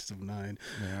the last of 9.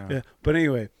 Yeah. But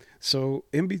anyway, so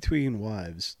in between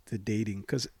wives, the dating,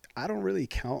 because I don't really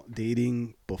count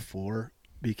dating before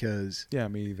because... Yeah,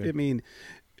 me either. I mean...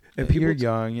 And people, you're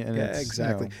young, and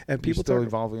exactly. And people you're still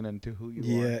evolving into who you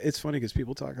are. Yeah, it's funny because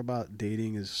people talk about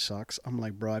dating sucks. I'm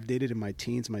like, bro, I've dated in my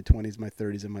teens, my 20s, my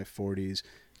 30s, and my 40s.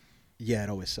 Yeah, it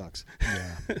always sucks.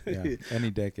 Yeah.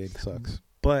 Any decade sucks.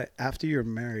 But after you're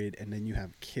married and then you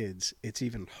have kids, it's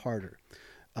even harder.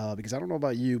 Because I don't know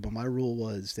about you, but my rule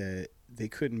was that they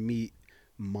couldn't meet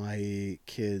my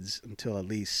kids until at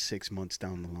least 6 months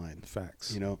down the line.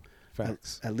 Facts.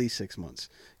 Facts. At least 6 months.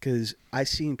 Because I've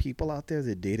seen people out there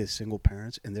that date as single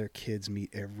parents and their kids meet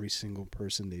every single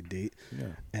person they date.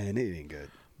 Yeah. And it ain't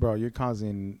good. Bro, you're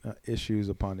causing issues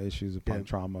upon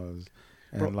traumas.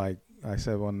 And like I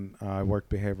said, when I worked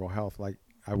behavioral health, like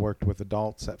I worked with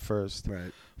adults at first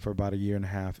for about 1.5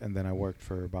 years. And then I worked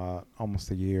for about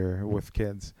almost a year with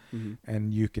kids. Mm-hmm.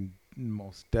 And you can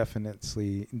most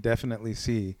definitely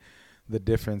see the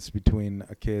difference between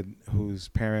a kid whose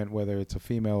parent, whether it's a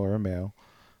female or a male,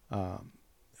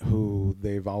 who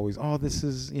they've always, this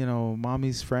is,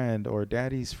 mommy's friend or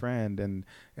daddy's friend. And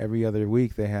every other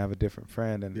week they have a different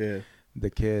friend. And the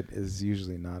kid is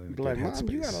usually not in a good headspace. Mom,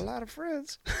 you got a lot of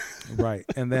friends. Right.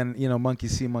 And then, monkey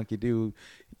see, monkey do.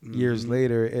 Years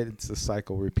later, the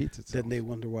cycle repeats itself. Then they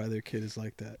wonder why their kid is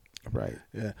like that. Right.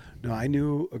 Yeah. No, I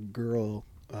knew a girl...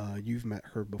 you've met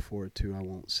her before too. I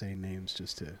won't say names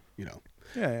just to,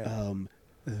 Yeah.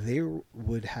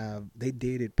 They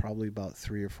dated probably about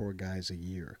 3 or 4 guys a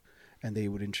year, and they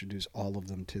would introduce all of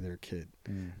them to their kid.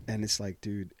 And it's like,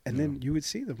 dude, and then you would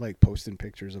see them like posting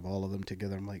pictures of all of them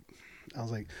together. I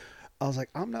was like,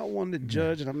 I'm not one to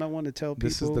judge, and I'm not one to tell people.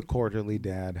 This is the quarterly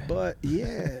dad. But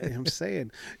yeah, I'm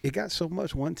saying it got so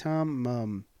much. One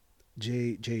time,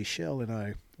 Jay Shell and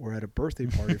I were at a birthday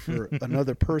party for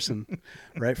another person,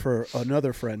 right? For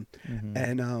another friend. Mm-hmm.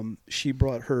 And she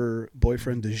brought her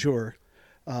boyfriend du jour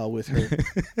with her.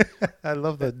 I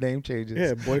love the name changes.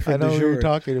 Yeah, boyfriend du jour. I know what what you're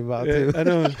talking about, too. I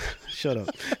know. Shut up.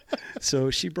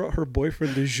 So she brought her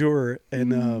boyfriend du jour,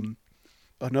 and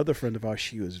another friend of ours,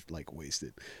 she was like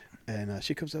wasted. And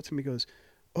she comes up to me and goes,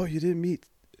 oh, you didn't meet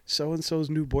so-and-so's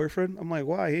new boyfriend? I'm like,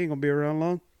 why? He ain't going to be around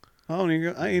long. I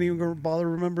ain't even gonna bother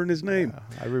remembering his name.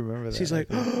 I remember that. She's like,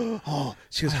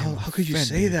 she goes, how could you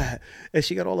say that? And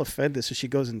she got all offended, so she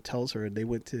goes and tells her, and they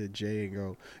went to Jay and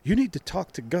go, you need to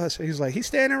talk to Gus. And he's like, he's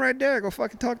standing right there. Go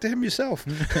fucking talk to him yourself.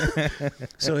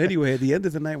 So anyway, at the end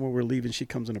of the night when we're leaving, she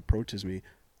comes and approaches me.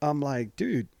 I'm like,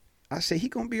 dude, I say he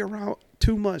gonna be around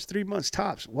 2 months, 3 months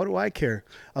tops. What do I care?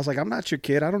 I was like, I'm not your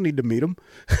kid. I don't need to meet him.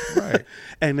 Right.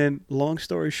 And then, long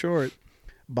story short,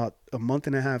 about a month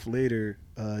and a half later,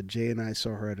 Jay and I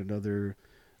saw her at another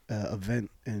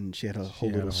event, and she had a whole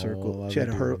little circle. She had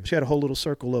a whole little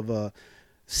circle of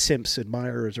simps,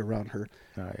 admirers around her.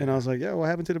 Oh, yeah. And I was like, "Yeah, what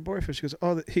happened to the boyfriend?" She goes,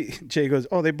 Jay goes,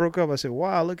 "Oh, they broke up." I said,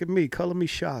 "Wow, look at me, color me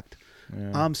shocked."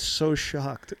 Yeah. I'm so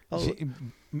shocked.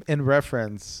 In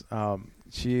reference,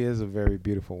 she is a very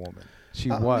beautiful woman.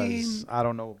 I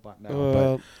don't know about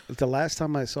now. But the last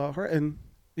time I saw her, and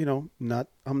I'm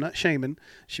not shaming.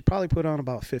 She probably put on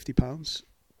about 50 pounds.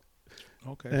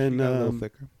 Okay, and she got a little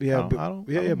thicker. Yeah, I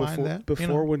don't mind that.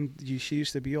 Before when she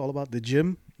used to be all about the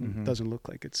gym, doesn't look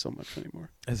like it so much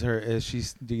anymore.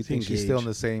 Do you think she's still in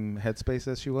the same headspace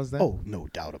as she was then? Oh, no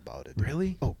doubt about it.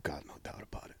 Really? Oh God, no doubt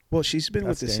about it. Well, she's been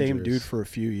with the same dude for a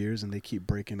few years, and they keep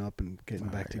breaking up and getting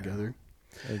back together.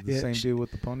 The same dude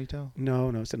with the ponytail? No,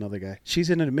 it's another guy.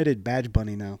 She's an admitted badge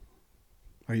bunny now.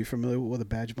 Are you familiar with what a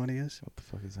badge bunny is? What the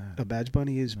fuck is that? A badge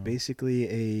bunny is basically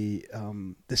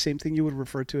the same thing you would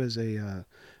refer to as a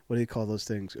what do you call those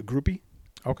things? A groupie.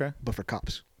 Okay. But for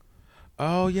cops.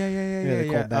 Oh yeah. They're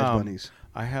called badge bunnies.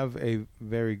 I have a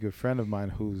very good friend of mine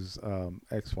whose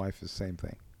ex-wife is the same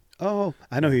thing. Oh,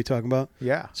 I know who you're talking about.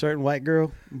 Yeah. Certain white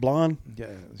girl, blonde.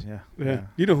 Yeah.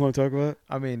 You know who I'm talking about.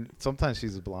 I mean, sometimes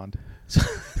she's a blonde.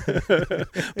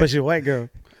 But she's a white girl.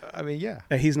 I mean, yeah.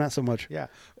 And he's not so much. Yeah.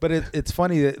 But it's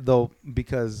funny, though,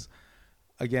 because,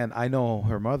 again, I know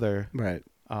her mother. Right.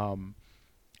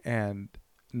 And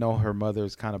know her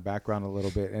mother's kind of background a little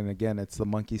bit. And, again, it's the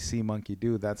monkey see, monkey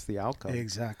do. That's the outcome.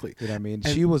 Exactly. You know what I mean? And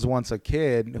she was once a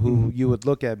kid who you would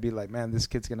look at and be like, man, this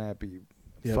kid's going to be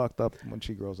fucked up when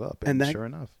she grows up. And sure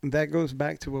enough. That goes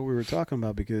back to what we were talking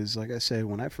about because, like I said,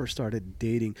 when I first started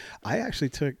dating, I actually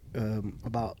took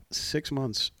about 6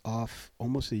 months off,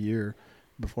 almost a year,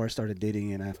 before I started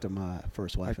dating and after my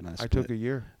first wife and I split. I took a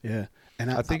year. Yeah.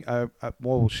 And I think,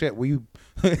 we...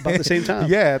 about the same time.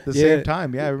 Yeah, at the same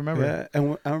time. Yeah, I remember. Yeah,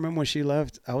 and I remember when she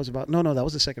left, I was about... No, that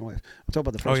was the second wife. I'm talking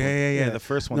about the first one. Yeah, the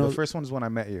first one. The first one is when I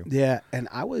met you. Yeah, and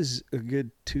I was a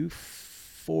good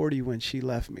 240 when she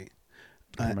left me.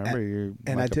 I remember you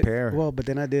and like I a pair. Well, but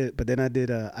then I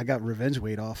did. I got revenge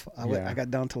weight off. I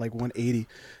got down to like 180,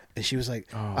 and she was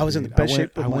like, I was in the best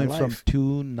shape of my life. I went from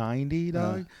 290,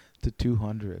 dog, to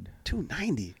 200.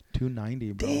 290.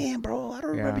 290, bro. Damn, bro. I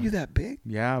don't remember you that big.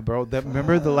 Yeah, bro.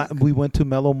 Remember we went to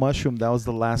Mellow Mushroom. That was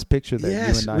the last picture that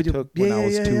you and I took when I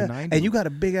was 290. And you got a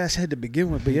big ass head to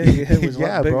begin with, but your head was a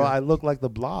lot bigger. Bro. I looked like the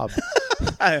Blob.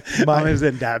 I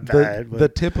wasn't that bad. The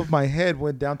tip of my head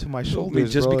went down to my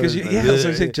shoulders. Just because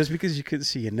just because you couldn't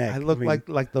see your neck. I looked like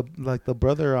the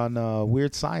brother on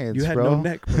Weird Science. You had bro. no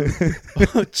neck,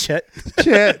 bro. Chet.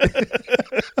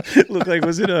 Looked like,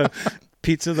 was it a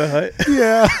Pizza the Hut?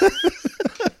 Yeah.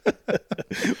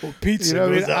 Well, pizza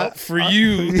was out for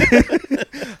you.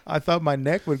 I thought my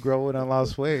neck would grow when I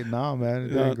lost weight. No, man, it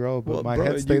didn't grow. But my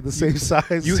head stayed the same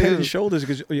size. You had shoulders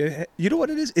because you know what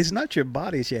it is? It's not your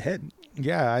body, it's your head.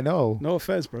 Yeah, I know. No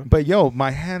offense, bro. But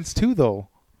my hands too, though.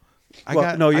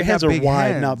 Your hands are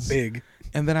wide, not big.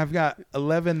 And then I've got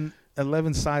 11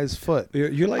 size foot.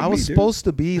 You're like I was supposed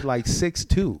to be like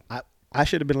 6'2". I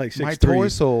should have been like 6'3". My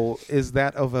torso is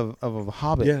that of a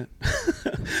hobbit. Yeah.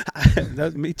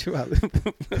 That's me too.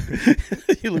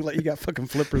 You look like you got fucking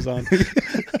flippers on.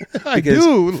 I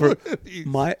do.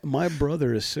 My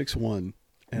brother is 6'1",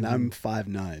 and I'm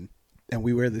 5'9", and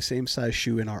we wear the same size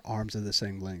shoe, and our arms are the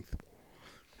same length.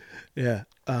 Yeah.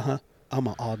 I'm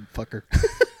an odd fucker.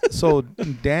 So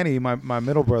Danny, my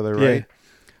middle brother, right?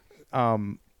 Yeah.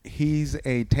 He's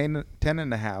a 10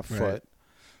 and a half foot.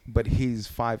 But he's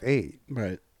 5'8",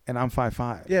 right? And I'm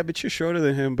 5'5". Yeah, but you're shorter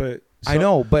than him. But I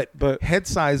know, but head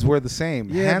size we're the same.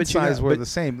 Yeah, hand size we're the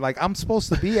same. Like I'm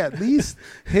supposed to be at least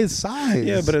his size.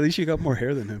 Yeah, but at least you got more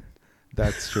hair than him.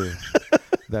 That's true.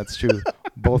 That's true.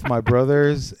 Both my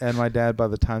brothers and my dad, by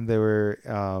the time they were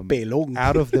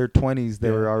out of their 20s, they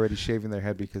were already shaving their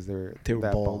head because they were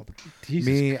that bald.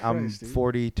 Me, Christ, I'm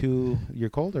 42.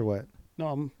 You're cold or what?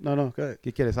 No, go ahead.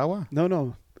 ¿Qué quieres, agua?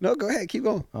 No, go ahead. Keep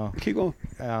going. Keep going.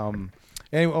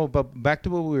 Anyway, but back to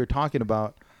what we were talking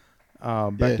about. So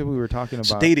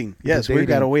dating. Yes, we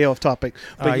got way off topic.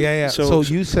 But So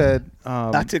you said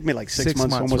that took me like 6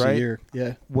 months, almost right? a year.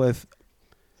 Yeah.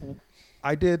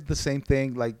 I did the same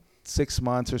thing, like 6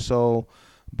 months or so,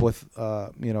 with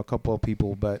a couple of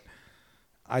people, but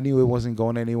I knew it wasn't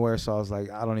going anywhere. So I was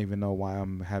like, I don't even know why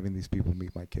I'm having these people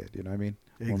meet my kid. You know what I mean?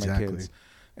 Exactly. Or my kids.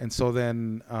 And so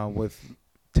then with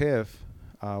Tiff.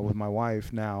 With my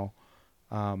wife now,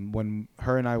 when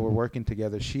her and I were working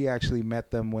together, she actually met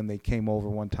them when they came over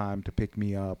one time to pick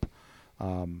me up.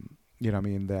 you know what I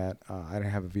mean, that I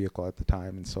didn't have a vehicle at the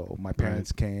time. And so my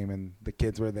parents came and the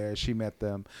kids were there. She met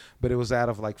them. But it was out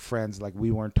of like friends. Like we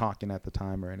weren't talking at the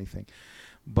time or anything.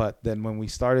 But then when we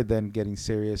started then getting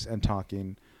serious and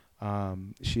talking, I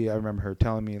remember her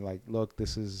telling me like, look,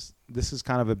 this is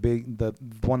kind of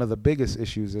one of the biggest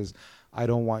issues is I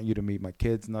don't want you to meet my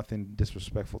kids, nothing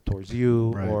disrespectful towards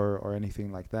you or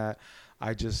anything like that.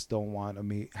 I just don't want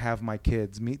to have my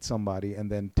kids meet somebody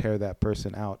and then tear that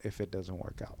person out if it doesn't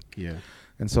work out. Yeah.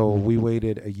 And so we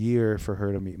waited a year for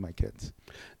her to meet my kids.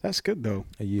 That's good though.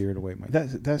 A year to wait my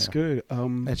kids. That's good.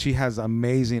 And she has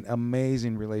amazing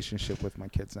relationship with my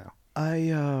kids now.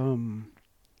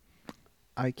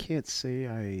 I can't say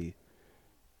I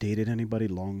dated anybody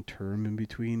long term in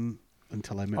between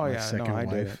until I met my second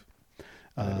wife.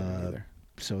 I didn't either.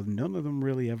 So none of them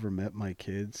really ever met my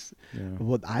kids. Yeah.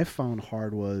 What I found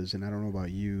hard was, and I don't know about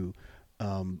you,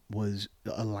 was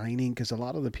aligning, because a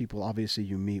lot of the people obviously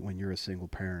you meet when you're a single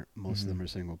parent, most of them are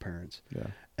single parents. Yeah.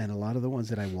 And a lot of the ones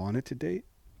that I wanted to date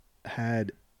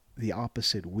had the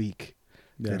opposite week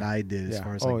that I did as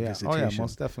far as visitation. Oh yeah,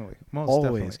 most definitely.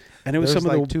 Always. And it was some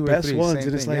of the best ones.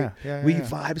 And it's like, we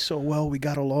vibe so well, we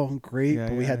got along great,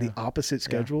 but we had the opposite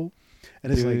schedule.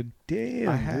 And it's like,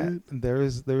 damn, there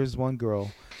is one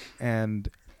girl, and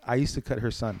I used to cut her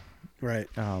son. Right.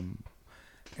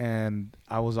 And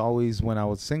I was always, when I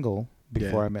was single,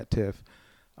 before I met Tiff,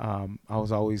 I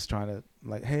was always trying to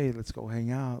like, hey, let's go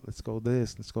hang out. Let's go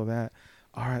this, let's go that.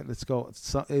 All right, let's go.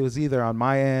 So it was either on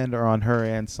my end or on her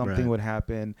end. Something would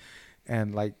happen.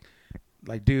 And like,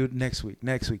 dude, next week.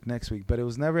 But it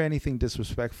was never anything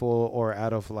disrespectful or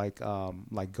out of like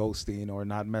ghosting or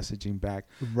not messaging back.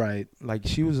 Right. Like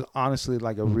she was honestly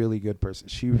like a really good person.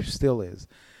 She still is.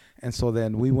 And so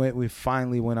then we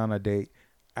finally went on a date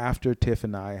after Tiff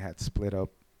and I had split up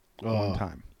one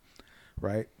time.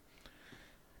 Right.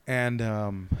 And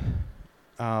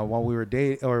while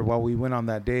we went on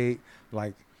that date,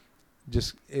 like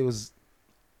it was,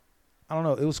 I don't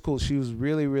know, it was cool. She was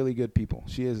really, really good people.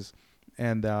 She is.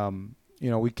 And,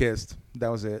 we kissed. That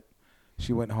was it.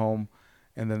 She went home.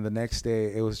 And then the next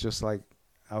day, it was just like,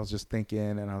 I was just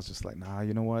thinking, and I was just like, nah,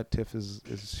 you know what? Tiff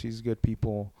she's good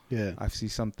people. Yeah. I see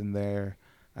something there.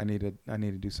 I need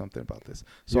to do something about this.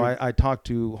 So I talked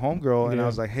to homegirl, and I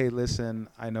was like, hey, listen,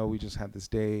 I know we just had this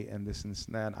day and this and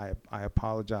that. I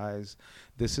apologize.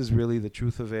 This is really the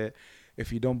truth of it.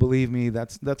 If you don't believe me,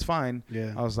 that's fine.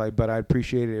 Yeah. I was like, but I'd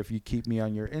appreciate it if you keep me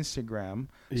on your Instagram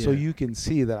so you can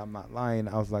see that I'm not lying.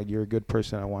 I was like, you're a good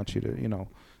person. I want you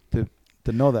to,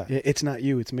 to know that. It's not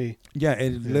you, it's me. Yeah,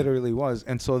 it literally was.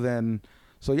 And so then,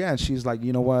 and she's like,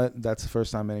 you know what? That's the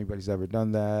first time anybody's ever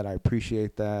done that. I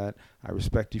appreciate that. I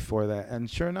respect you for that. And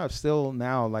sure enough, still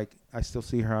now, like, I still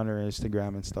see her on her Instagram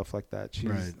and stuff like that.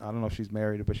 I don't know if she's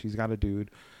married, but she's got a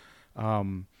dude.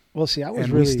 Well, see,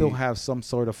 we still have some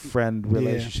sort of friend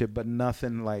relationship, but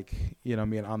nothing like,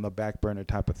 on the back burner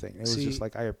type of thing. It was just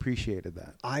like, I appreciated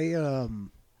that.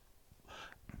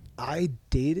 I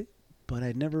dated, but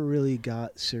I never really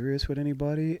got serious with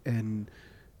anybody, and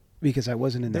because I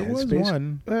wasn't in the headspace. There was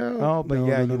one. Well, you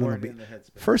weren't in the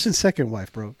headspace. First and second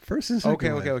wife, bro. First and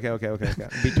second wife. Okay.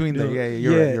 Between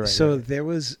you're right. So there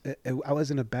was, I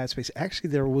was in a bad space. Actually,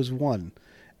 there was one.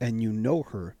 And you know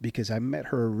her because I met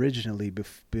her originally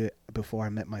before I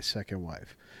met my second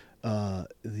wife,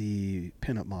 the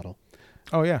pinup model.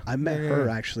 Oh, yeah. I met her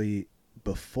actually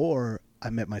before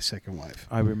I met my second wife.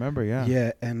 I remember, yeah.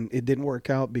 Yeah, and it didn't work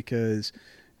out because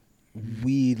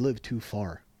we lived too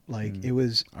far. Like it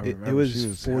was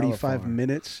 45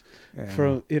 minutes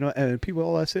from, and people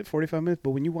always say 45 minutes.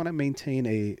 But when you want to maintain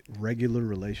a regular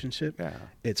relationship,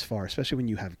 it's far, especially when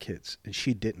you have kids. And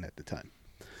she didn't at the time.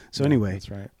 So anyway, that's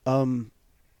right.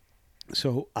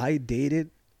 So I dated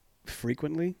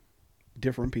frequently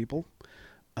different people,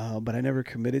 but I never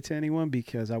committed to anyone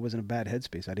because I was in a bad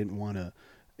headspace. I didn't want to,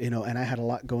 and I had a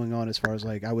lot going on as far as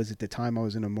like I was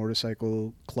in a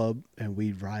motorcycle club and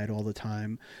we'd ride all the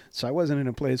time. So I wasn't in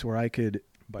a place where I could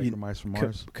Biker Mice from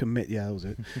Mars. Commit. Yeah, that was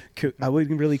it. I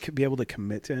wouldn't really be able to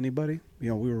commit to anybody.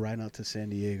 We were riding out to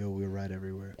San Diego. We would ride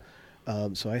everywhere.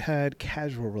 So I had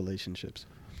casual relationships.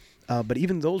 But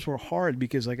even those were hard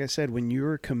because, like I said, when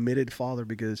you're a committed father,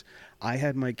 because I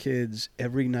had my kids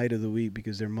every night of the week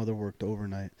because their mother worked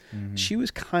overnight. Mm-hmm. She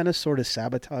was kind of sort of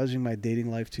sabotaging my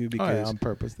dating life too. Because on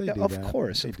purpose,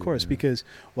 of course, because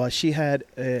while she had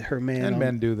her man, and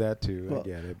men do that too. Well, I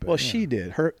get it. But she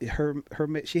did.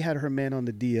 She had her man on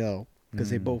the DL. Because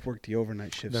they both worked the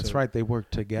overnight shift. That's right. They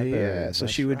worked together. Yeah. So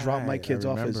she would drop my kids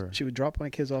off. She would drop my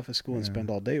kids off at school and spend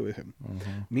all day with him.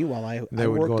 Mm-hmm. Meanwhile, I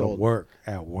would worked go to work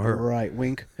at work. Right.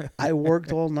 Wink. I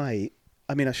worked all night.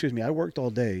 I worked all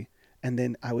day, and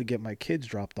then I would get my kids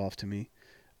dropped off to me,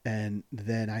 and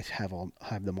then I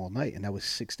have them all night, and that was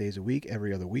 6 days a week,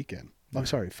 every other weekend. I'm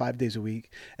sorry, 5 days a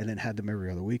week, and then had them every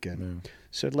other weekend.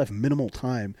 So it left minimal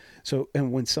time. So,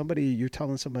 and when you're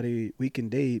telling somebody we can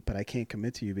date, but I can't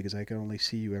commit to you because I can only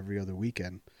see you every other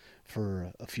weekend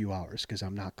for a few hours because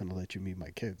I'm not going to let you meet my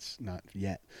kids, not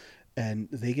yet. And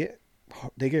they get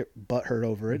butthurt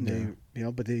over it, and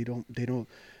but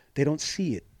they don't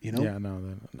see it, Yeah,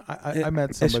 no. I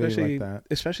met somebody like that,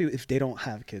 especially if they don't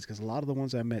have kids, because a lot of the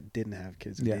ones I met didn't have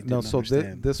kids. And yeah, they no. didn't So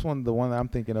understand. this one, the one I'm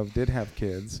thinking of, did have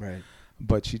kids, Right.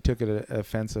 But she took it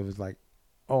offensive. It's like,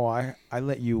 oh, I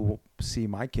let you see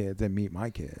my kids and meet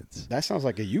my kids. That sounds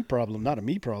like a you problem, not a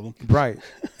me problem. Right.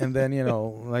 And then,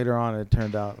 later on it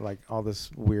turned out like all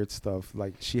this weird stuff.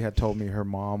 Like she had told me her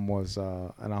mom was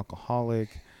an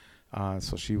alcoholic.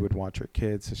 So she would watch her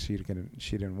kids so she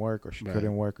didn't work, or she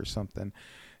couldn't work or something.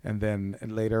 And then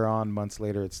later on, months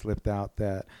later, it slipped out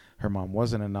that her mom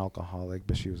wasn't an alcoholic,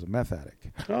 but she was a meth addict.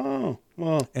 Oh,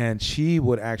 well. And she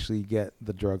would actually get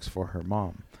the drugs for her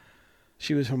mom.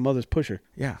 She was her mother's pusher.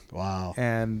 Yeah. Wow.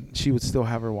 And she would still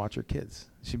have her watch her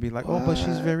kids. She'd be like, "Oh, but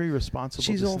she's very responsible."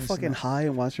 She's all fucking high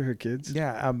and watching her kids.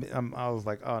 Yeah. I was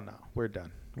like, "Oh no, we're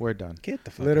done. We're done." Get the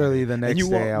fuck. Literally the next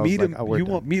day, I was like, "Oh, we're done."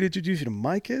 You want me to introduce you to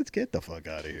my kids? Get the fuck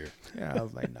out of here. Yeah. I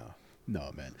was like, "No,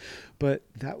 no, man." But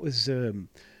that was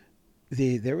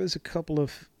there was a couple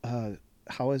of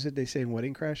how is it they say in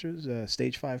Wedding Crashers?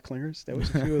 Stage 5 clingers. There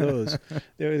was a few of those.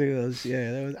 There was those.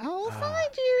 Yeah. There was. I'll find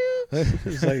you.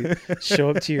 It's like show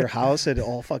up to your house at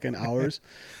all fucking hours.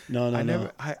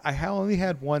 No. I only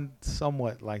had one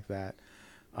somewhat like that,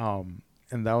 and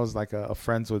that was like a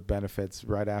friends with benefits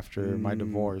right after my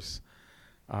divorce,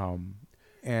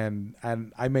 and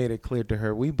I made it clear to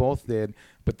her we both did,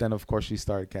 but then of course she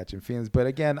started catching feelings. But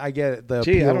again, I get the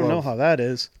appeal I don't know how that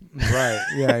is. Right?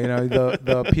 Yeah,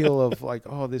 the appeal of like,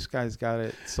 oh, this guy's got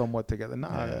it somewhat together.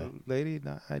 Nah, lady,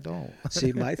 nah, I don't.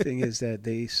 See, my thing is that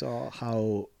they saw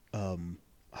how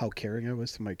caring I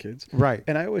was to my kids. Right.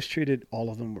 And I always treated all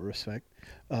of them with respect.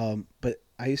 But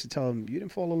I used to tell them, you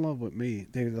didn't fall in love with me.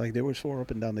 They were swore up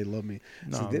and down they loved me.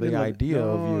 No, so the idea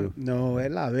of you. No,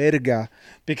 es la verga.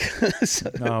 Because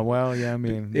no, well, yeah, I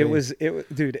mean it was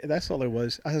dude, that's all it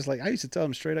was. I was like, I used to tell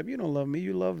them straight up, you don't love me,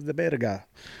 you love the verga.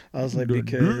 I was like,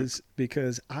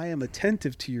 because I am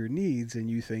attentive to your needs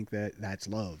and you think that that's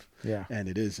love. Yeah. And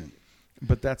it isn't.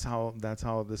 But that's how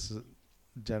this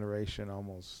generation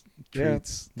almost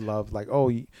treats love, like, oh,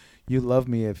 you love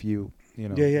me if you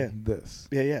this.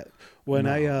 Yeah. When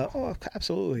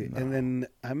absolutely. No. And then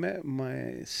I met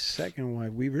my second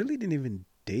wife. We really didn't even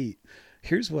date.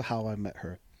 Here's how I met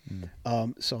her.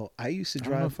 So I used to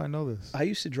drive. I don't know if I know this. I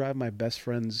used to drive my best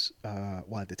friend's,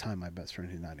 at the time, my best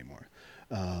friend, who's not anymore.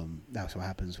 That's what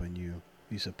happens when you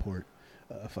support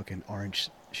a fucking orange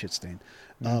shit stain.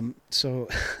 So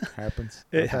happens.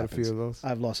 I've had a few of those.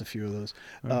 I've lost a few of those.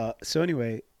 So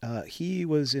anyway, he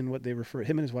was in what they him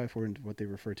and his wife were in what they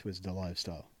refer to as the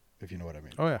lifestyle, if you know what I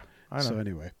mean. Oh yeah, I know. So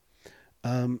anyway,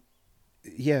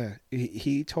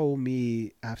 he told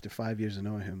me after 5 years of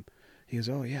knowing him, he goes,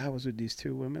 "Oh yeah, I was with these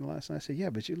 2 women last night." I said, "Yeah,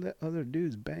 but you let other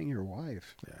dudes bang your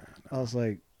wife." Yeah, no. I was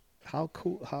like, "How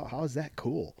cool? How is that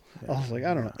cool?" Yeah, I was like,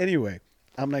 "I don't know." Anyway,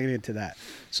 I'm not getting into that.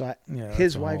 So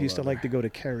his wife used to like to go to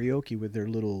karaoke with their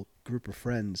little group of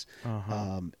friends,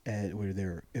 and it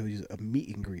was a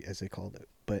meet and greet as they called it.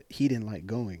 But he didn't like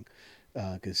going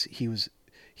because he was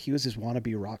this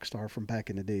wannabe rock star from back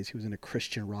in the days. He was in a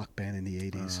Christian rock band in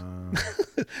the 80s.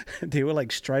 They were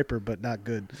like Striper, but not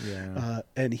good. Yeah.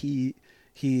 And he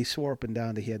swore up and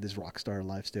down that he had this rock star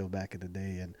lifestyle back in the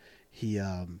day, and he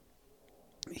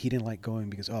didn't like going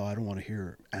because, I don't want to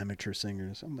hear amateur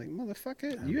singers. I'm like,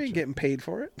 motherfucker, you ain't getting paid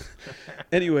for it.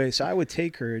 Anyway, so I would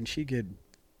take her and she'd get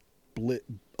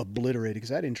obliterated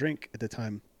because I didn't drink at the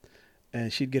time.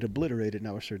 And she'd get obliterated and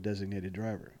I was her designated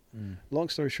driver. Long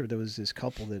story short, there was this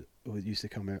couple that used to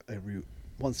come every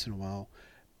once in a while.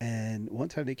 And one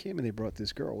time they came and they brought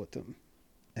this girl with them.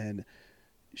 And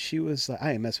she was like,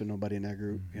 I ain't mess with nobody in that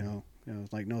group,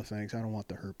 like, no thanks, I don't want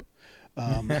the herp.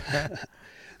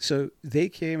 So they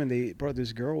came and they brought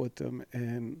this girl with them,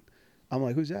 and I'm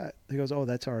like, who's that? He goes, oh,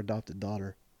 that's our adopted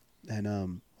daughter.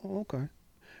 And, okay.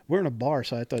 We're in a bar,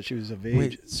 so I thought she was of age.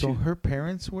 Wait, so her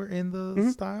parents were in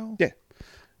the style? Yeah.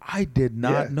 I did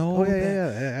not know that.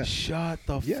 Yeah. Shut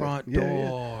the front door.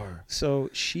 Yeah. So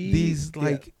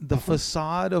the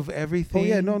facade of everything. Oh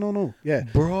yeah, no. Yeah,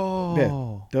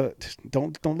 bro. Yeah.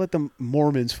 Don't let the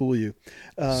Mormons fool you.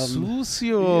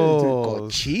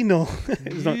 Sucio. Cochino.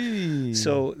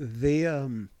 So they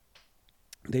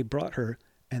brought her,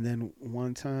 and then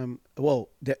one time,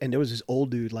 and there was this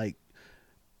old dude like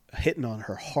hitting on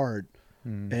her hard.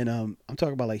 And I'm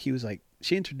talking about like, he was like,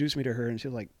 she introduced me to her and she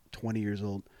was like 20 years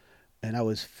old. And I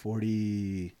was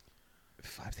 40,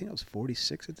 I think I was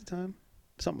 46 at the time.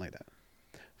 Something like that.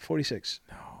 46.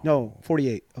 No,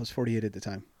 48. I was 48 at the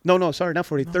time. No, sorry, not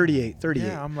 40. 38.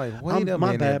 Yeah, I'm like, wait a my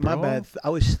minute, bad, bro. my bad. I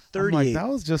was 38. I'm like, that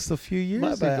was just a few years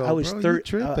my bad. ago, I was bro. You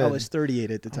tripping. I was 38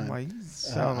 at the time. I'm like, you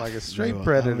sound like a straight no,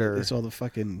 predator. It's all the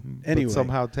fucking But anyway.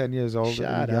 somehow 10 years older.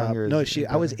 Shut or up. younger. No,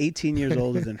 I was 18 years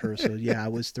older than her, so yeah, I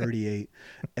was 38.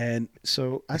 And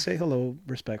so I say hello,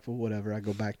 respectful, whatever. I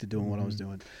go back to doing what I was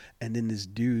doing, and then this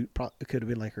dude, it could have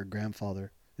been like her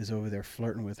grandfather, is over there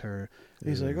flirting with her.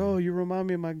 He's like, "Oh, you remind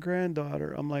me of my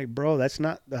granddaughter." I'm like, "Bro, that's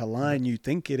not the line you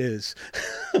think it is."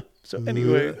 So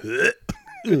anyway,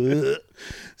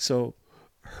 so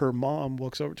her mom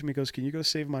walks over to me, goes, "Can you go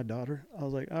save my daughter?" I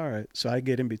was like, "All right." So I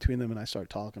get in between them and I start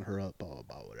talking her up, blah blah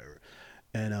blah, whatever.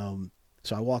 And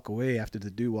so I walk away. After the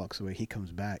dude walks away, he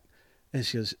comes back, and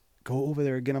she goes, "Go over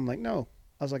there again." I'm like, "No."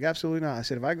 I was like, "Absolutely not." I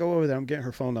said, "If I go over there, I'm getting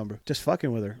her phone number. Just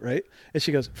fucking with her, right?" And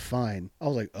she goes, "Fine." I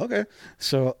was like, "Okay."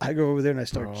 So I go over there and I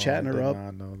start chatting her up.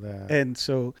 I know that. And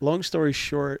so, long story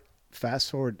short, fast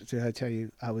forward, did I tell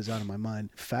you I was out of my mind?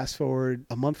 Fast forward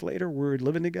a month later, we're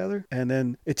living together. And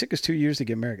then it took us 2 years to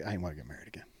get married. I didn't want to get married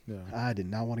again. Yeah. I did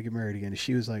not want to get married again.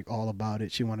 She was like all about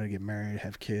it. She wanted to get married,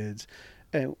 have kids.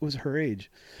 And it was her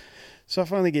age. So I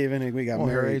finally gave in and we got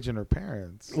married. Her age and her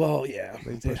parents. Well, yeah.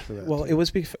 They pushed for that. Well, too.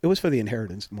 it was for the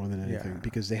inheritance more than anything, Yeah.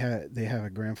 because they have a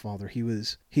grandfather.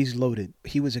 He's loaded.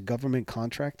 He was a government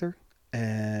contractor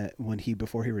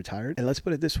before he retired. And let's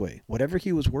put it this way: whatever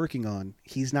he was working on,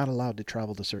 he's not allowed to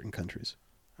travel to certain countries.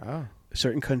 Oh,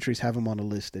 Certain countries have him on a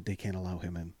list that they can't allow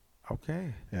him in.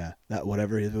 okay. Yeah, that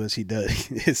whatever it was he does,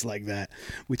 it's like that.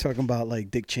 We talking about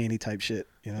like Dick Cheney type shit,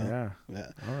 you know? Yeah.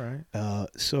 All right.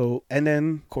 So, and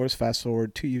then of course, fast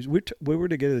forward 2 years. We were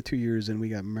together 2 years and we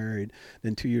got married.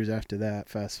 Then 2 years after that,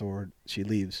 fast forward, she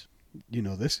leaves. You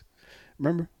know this?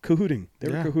 Remember cahooting? They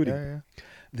were cahooting. Yeah.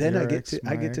 Then Your I ex, get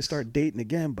my to ex. start dating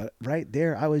again, but right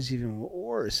there I was even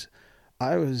worse.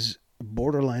 I was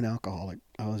borderline alcoholic.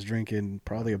 I was drinking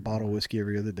probably a bottle of whiskey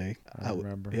every other day. I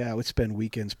remember. Yeah, I would spend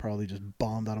weekends probably just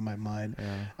bombed out of my mind.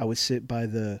 Yeah. I would sit by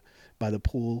the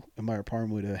pool in my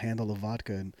apartment with a handle of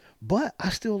vodka, but I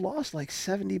still lost like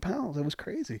 70 pounds. It was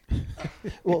crazy.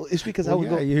 Well, it's because I would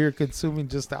go. You're consuming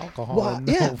just alcohol Well, and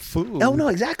yeah. no food. No,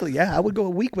 exactly. Yeah, I would go a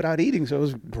week without eating, so it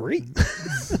was great.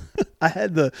 I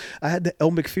had the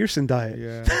Elle McPherson diet.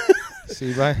 Yeah.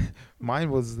 See,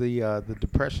 mine was the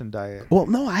depression diet. Well,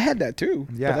 no, I had that too.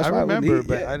 Yeah, that's I why wouldn't remember, eat.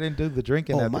 but Yeah. I didn't do the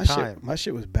drinking at the my time. shit, my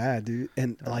shit was bad, dude.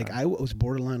 And like I was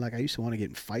borderline. Like I used to want to get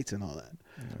in fights and all that.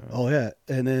 Oh yeah,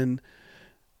 and then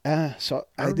so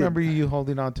I remember you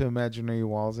holding on to imaginary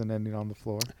walls and ending on the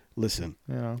floor. Listen,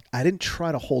 You know. I didn't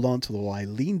try to hold on to the wall. I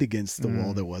leaned against the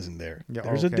wall that wasn't there. Yeah,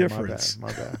 There's okay, a difference.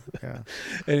 My bad. Yeah.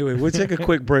 Anyway, we'll take a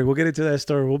quick break. We'll get into that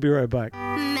story. We'll be right back.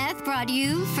 Meth brought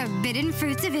you forbidden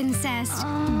fruits of incest.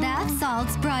 Bath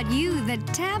salts brought you the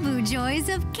taboo joys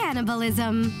of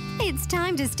cannibalism. It's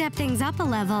time to step things up a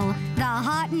level. The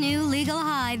hot new legal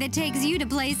high that takes you to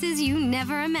places you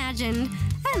never imagined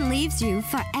and leaves you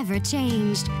forever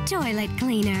changed. Toilet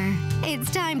cleaner.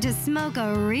 It's time to smoke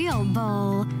a real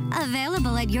bowl.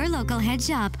 Available at your local head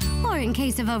shop, or in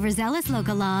case of overzealous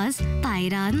local laws, buy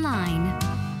it online.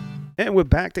 And we're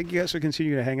back. Thank you guys for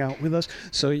continuing to hang out with us.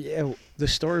 So yeah, the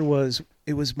story was,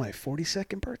 it was my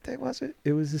 42nd birthday, was it?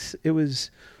 It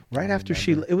was right after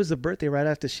it was the birthday right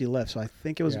after she left. So I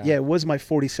think it was, it was my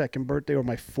 42nd birthday or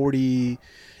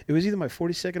it was either my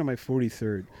 42nd or my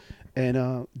 43rd.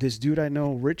 And this dude I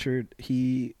know, Richard,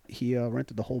 he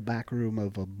rented the whole back room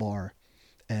of a bar.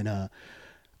 And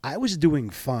I was doing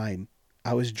fine.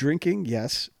 I was drinking,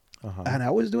 yes. And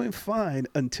I was doing fine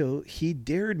until he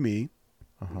dared me.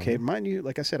 Okay, mind you,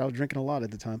 like I said, I was drinking a lot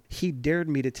at the time. He dared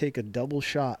me to take a double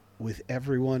shot with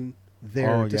everyone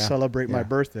there to celebrate my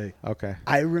birthday. Okay.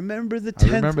 I remember the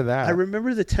 10th. I remember that. I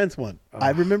remember the 10th one. I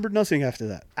remember nothing after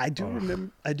that. I do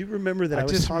remember that I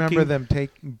was just talking. remember them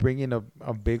bringing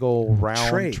a big old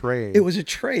round tray. It was a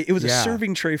tray. It was a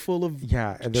serving tray full of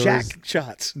and Jack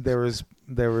shots. There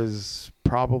was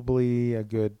probably a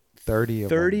good 30 of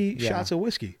 30 them. shots of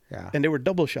whiskey. Yeah. And they were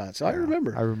double shots. So I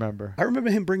remember. I remember. I remember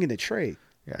him bringing the tray.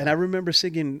 Yeah. And I remember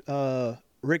singing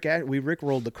Rick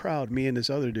rolled the crowd, me and this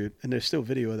other dude, and there's still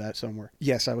video of that somewhere.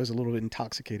 Yes, I was a little bit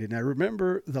intoxicated. And I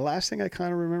remember the last thing I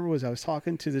kind of remember was I was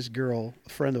talking to this girl, a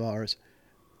friend of ours,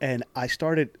 and I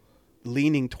started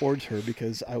leaning towards her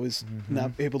because I was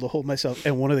not able to hold myself.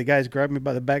 And one of the guys grabbed me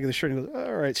by the back of the shirt and goes,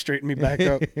 "All right, straighten me back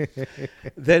up."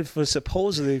 Then from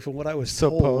what I was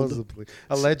told,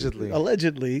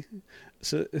 allegedly,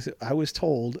 So I was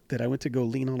told that I went to go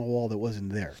lean on a wall that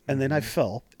wasn't there. And then I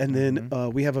fell. And then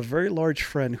we have a very large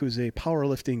friend who's a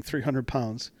powerlifting 300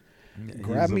 pounds,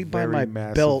 grabbed me by my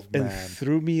belt and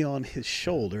threw me on his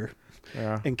shoulder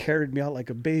and carried me out like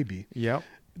a baby. Yep.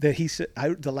 That he said,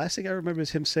 the last thing I remember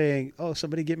is him saying, "Oh,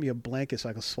 somebody get me a blanket so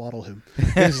I can swaddle him."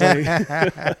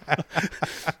 Like,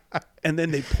 and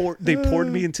then they poured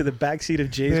me into the back seat of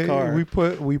Jay's car. We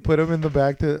put him in the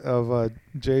back of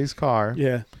Jay's car.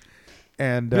 Yeah,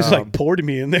 and just like poured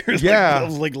me in there. It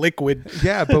was like liquid.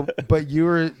 Yeah, but you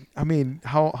were. I mean,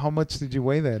 how much did you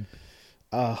weigh then?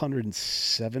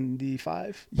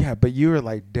 175. Yeah, but you were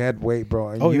like dead weight, bro.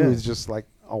 And you was just like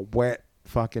a wet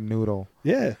fucking noodle.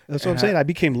 Yeah, that's what I'm saying. I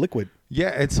became liquid.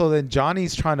 Yeah, and so then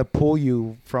Johnny's trying to pull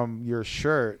you from your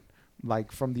shirt,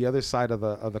 like from the other side of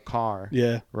the car.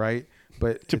 Yeah, right.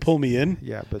 But to pull me in.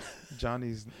 Yeah, but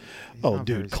Johnny's. Oh,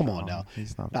 dude, come on now.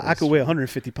 He's not. I could weigh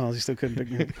 150 pounds. He still couldn't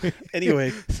pick me up.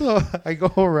 Anyway, so I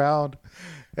go around.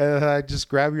 And I just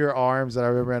grab your arms, and I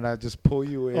remember, and I just pull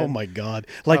you in. Oh my God!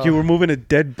 Like you were moving a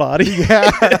dead body. Yeah.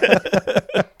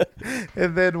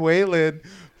 And then Waylon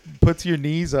puts your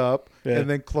knees up, and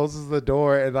then closes the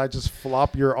door, and I just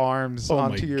flop your arms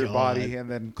onto your body,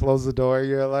 and then close the door.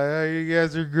 You're like, "Oh, you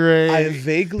guys are great." I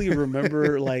vaguely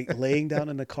remember like laying down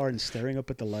in the car and staring up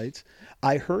at the lights.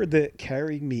 I heard that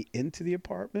carrying me into the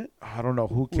apartment. I don't know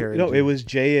who carried. No, it was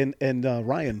Jay and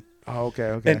Ryan. Oh,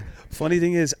 okay. And funny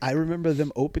thing is, I remember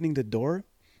them opening the door,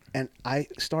 and I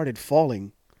started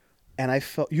falling, and I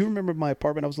felt. You remember my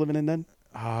apartment I was living in then?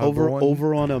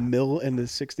 Over on a mill in the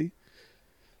 60.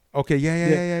 Okay.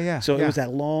 Yeah. So it was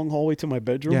that long hallway to my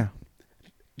bedroom. Yeah.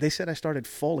 They said I started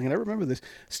falling, and I remember this.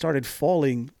 Started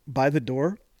falling by the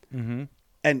door,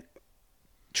 and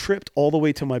tripped all the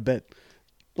way to my bed.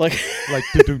 Like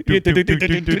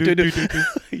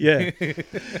yeah.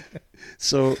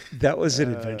 So that was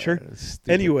an adventure.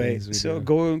 Anyway, so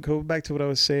go back to what I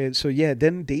was saying. So yeah,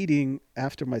 then dating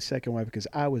after my second wife, because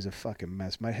I was a fucking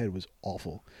mess. My head was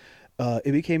awful.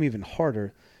 It became even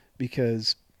harder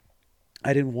because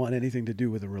I didn't want anything to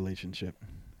do with a relationship.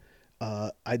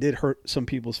 I did hurt some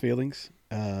people's feelings.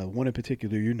 One in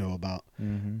particular, you know about.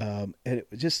 And it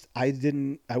just, I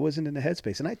wasn't in the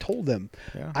headspace. And I told them,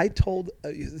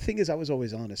 the thing is, I was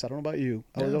always honest. I don't know about you.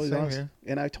 I was always honest. Here.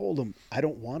 And I told them, I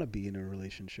don't want to be in a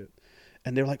relationship.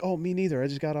 And they're like, oh, me neither. I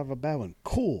just got off a bad one.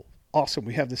 Cool. Awesome.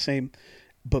 We have the same.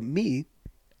 But me,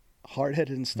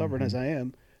 hard-headed and stubborn as I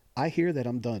am, I hear that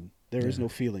I'm done. There is no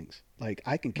feelings. Like,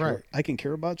 I can care. I can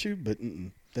care about you, but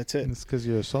that's it. It's because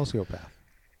you're a sociopath.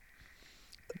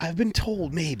 I've been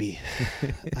told maybe.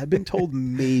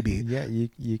 Yeah,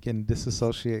 you can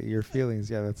disassociate your feelings.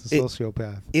 Yeah, that's a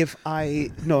sociopath.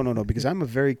 No, because I'm a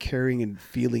very caring and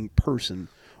feeling person.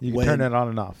 You can turn it on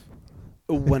and off.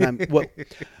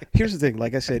 Here's the thing.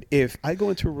 Like I said, if I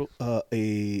go into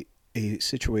a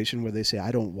situation where they say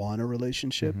I don't want a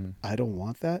relationship, I don't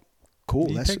want that. Cool.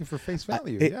 You take it for face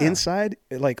value. Inside,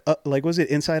 like was it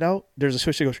Inside Out? There's a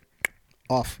switch that goes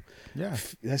off. Yeah,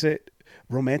 that's it.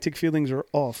 Romantic feelings are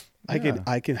off. Yeah.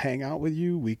 I can hang out with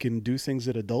you. We can do things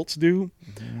that adults do.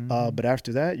 But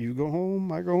after that, you go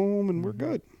home, I go home, and we're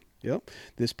good. Yep.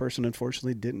 This person,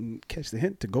 unfortunately, didn't catch the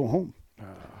hint to go home.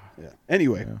 Yeah.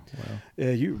 Anyway,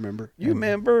 you remember. You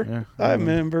remember. Yeah, I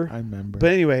remember.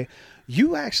 But anyway,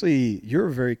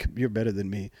 you're better than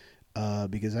me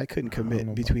because I couldn't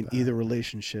commit between either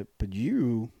relationship. But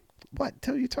what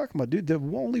are you talking about, dude? The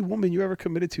only woman you ever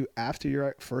committed to after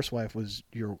your first wife was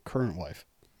your current wife.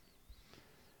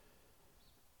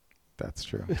 That's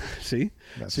true. See?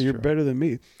 So you're better than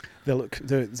me.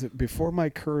 Before my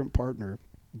current partner,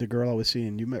 the girl I was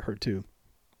seeing, you met her too.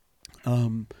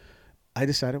 I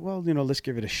decided, let's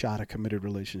give it a shot, a committed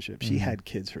relationship. She had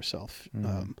kids herself.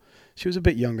 She was a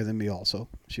bit younger than me also.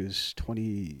 She was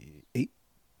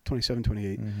 27,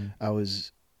 28. I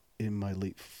was in my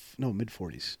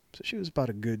mid-40s. So she was about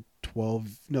a good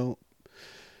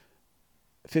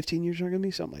 15 years younger than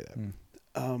me, something like that.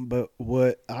 But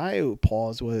what I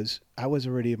paused was I was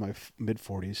already in my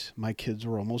mid-40s. My kids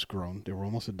were almost grown. They were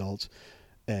almost adults.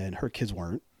 And her kids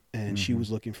weren't. And she was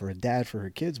looking for a dad for her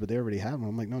kids, but they already have them.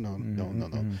 I'm like, no.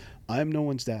 I'm no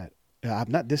one's dad.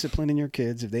 I'm not disciplining your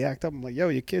kids. If they act up, I'm like, yo,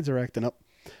 your kids are acting up.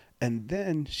 And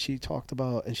then she talked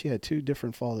about, and she had 2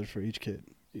 different fathers for each kid.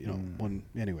 One,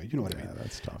 anyway, you know what I mean? Yeah,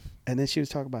 that's tough. And then she was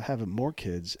talking about having more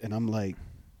kids. And I'm like,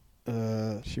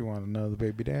 she wanted to know the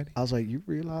baby daddy. I was like, you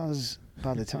realize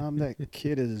by the time that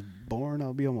kid is born,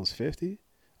 I'll be almost 50?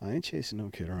 I ain't chasing no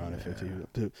kid around at 50.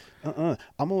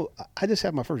 I just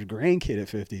had my first grandkid at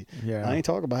 50. Yeah. I ain't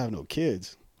talking about having no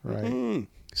kids. Right.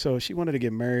 So she wanted to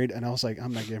get married, and I was like,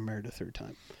 I'm not getting married a third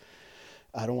time.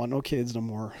 I don't want no kids no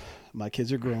more. My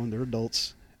kids are grown. They're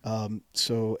adults.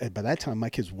 So and by that time, my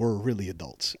kids were really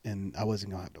adults, and I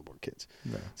wasn't gonna have no more kids.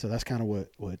 Yeah. So that's kind of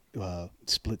what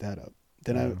split that up.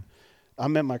 Then I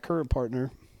met my current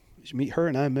partner. Her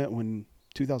and I met when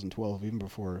 2012, even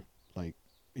before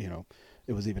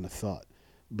it was even a thought.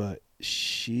 But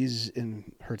she's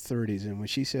in her 30s, and when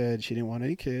she said she didn't want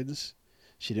any kids,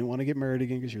 she didn't want to get married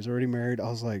again because she was already married, I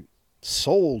was like,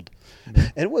 sold. Yeah.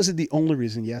 And it wasn't the only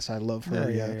reason. Yes, I love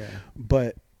her. Yeah.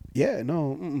 But yeah,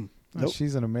 no. No, nope.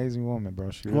 She's an amazing woman,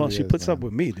 bro. She really she is, puts man. up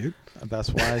with me, dude. That's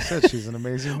why I said she's an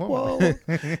amazing woman.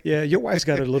 Well, yeah, your wife's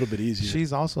got it a little bit easier.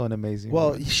 She's also an amazing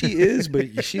woman. Well, she is,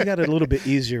 but she got it a little bit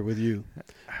easier with you.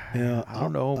 Yeah, I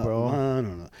don't know, bro. I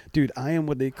don't know. Dude, I am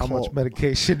what they call... How much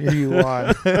medication are you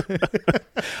on?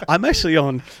 I'm actually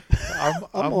on...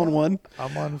 I'm on one.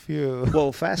 I'm on a few.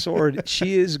 Well, fast forward,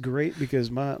 she is great because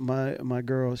my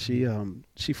girl, she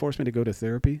forced me to go to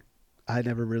therapy. I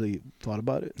never really thought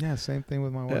about it. Yeah, same thing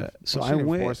with my wife. So she I didn't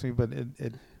went... force me, but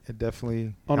it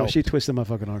definitely Oh, no, helped. she twisted my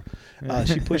fucking arm.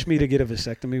 She pushed me to get a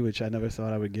vasectomy, which I never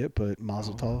thought I would get, but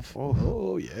mazel tov.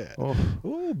 Oh, yeah.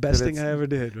 Oh, best thing I ever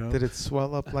did, bro. Did it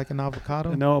swell up like an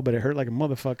avocado? No, but it hurt like a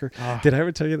motherfucker. Did I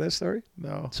ever tell you that story?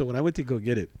 No. So when I went to go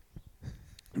get it,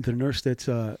 the nurse that's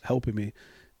helping me,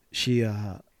 she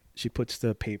puts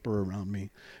the paper around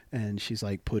me, and she's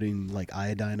like putting like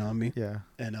iodine on me. Yeah.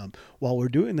 And while we're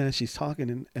doing that, she's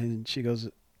talking, and she goes...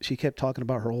 She kept talking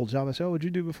about her old job. I said, "Oh, what'd you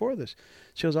do before this?"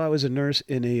 She goes, "I was a nurse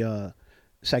in a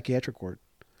psychiatric ward."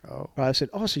 Oh. I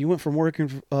said, "Oh, so you went from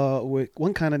working with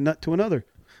one kind of nut to another?"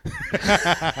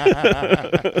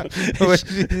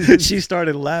 She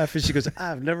started laughing. She goes,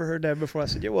 "I've never heard that before." I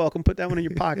said, "You're welcome. Put that one in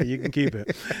your pocket. You can keep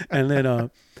it." And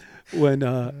then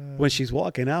when she's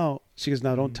walking out, she goes,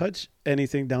 "Now don't touch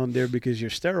anything down there because you're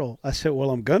sterile." I said,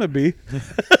 "Well, I'm gonna be."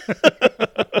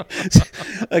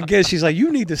 Again, she's like,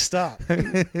 "You need to stop."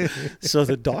 So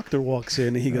the doctor walks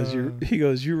in, and he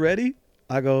goes, "You ready?"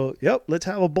 I go, "Yep, let's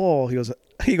have a ball." He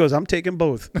goes, "I'm taking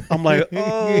both." I'm like,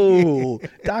 "Oh,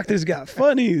 doctor's got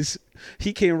funnies."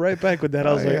 He came right back with that.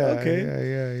 I was like,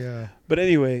 "Okay." Yeah. But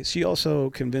anyway, she also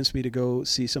convinced me to go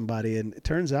see somebody, and it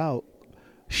turns out,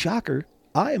 shocker,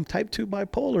 I am type 2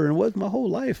 bipolar, and was my whole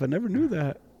life. I never knew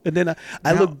that. And then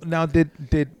I looked. Now, did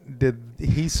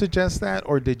he suggest that,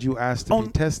 or did you ask to be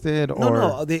tested? Or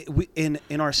No.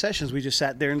 In our sessions, we just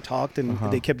sat there and talked, and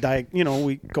they kept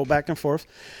we go back and forth.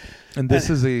 And this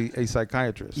is a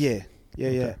psychiatrist. Yeah.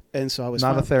 And so I was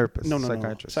not a therapist. No,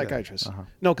 psychiatrist. Psychiatrist. Yeah.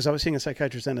 No, because I was seeing a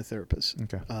psychiatrist and a therapist.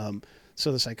 Okay.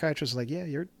 So the psychiatrist was like, "Yeah,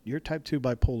 you're type 2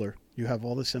 bipolar. You have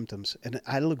all the symptoms." And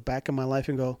I look back in my life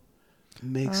and go,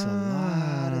 makes a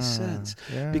lot of sense.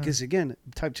 Yeah. Because again,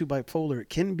 type 2 bipolar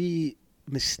can be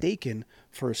mistaken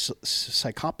for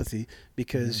psychopathy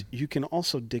because you can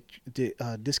also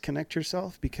disconnect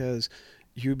yourself because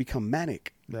you become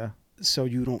manic. Yeah. So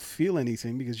you don't feel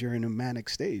anything because you're in a manic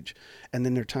stage. And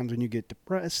then there are times when you get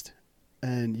depressed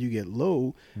and you get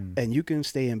low and you can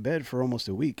stay in bed for almost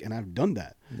a week. And I've done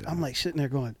that. Yeah. I'm like sitting there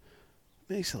going,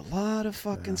 makes a lot of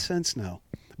fucking sense now.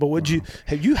 But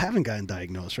you haven't gotten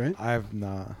diagnosed, right? I've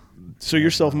not. So you're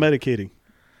self-medicating.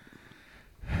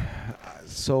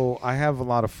 So I have a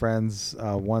lot of friends,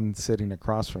 one sitting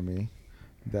across from me.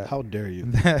 How dare you?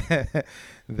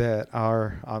 That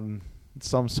are on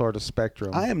some sort of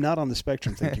spectrum. I am not on the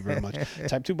spectrum, thank you very much.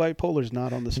 Type 2 bipolar is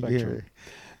not on the spectrum.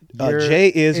 Jay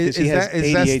is because he has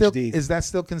ADHD. Is that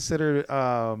still considered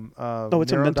no,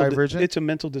 it's neurodivergent? It's a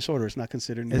mental disorder. It's not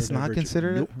considered neurodivergent. It's not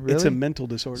considered? Nope. Really? It's a mental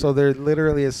disorder. So there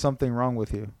literally is something wrong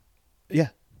with you. Yeah.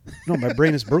 No, my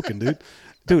brain is broken, dude.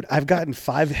 Dude, I've gotten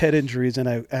 5 head injuries, and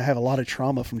I have a lot of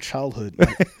trauma from childhood.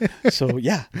 So,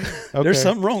 yeah, there's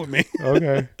something wrong with me.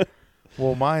 Okay.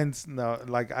 Well, mine's no.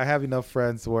 Like I have enough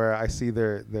friends where I see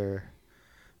their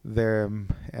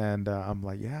and I'm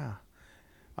like, yeah.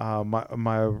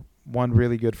 My one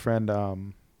really good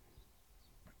friend,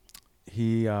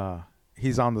 he's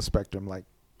on the spectrum, like,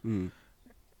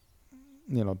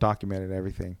 documented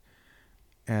everything.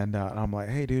 And I'm like,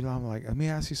 hey, dude, let me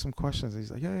ask you some questions.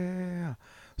 He's like, yeah.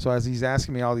 So as he's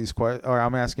asking me all these questions, or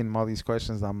I'm asking him all these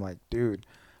questions, I'm like, dude,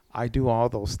 I do all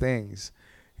those things.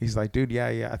 He's like, dude,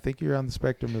 yeah, I think you're on the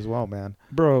spectrum as well, man.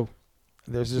 Bro.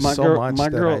 There's just so much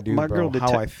that I do, bro.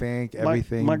 How I think,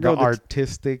 everything, the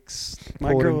artistic,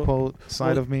 quote-unquote,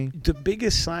 side of me. The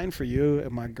biggest sign for you,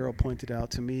 and my girl pointed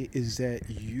out to me, is that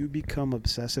you become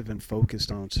obsessive and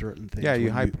focused on certain things. Yeah,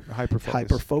 you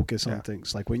hyper-focus on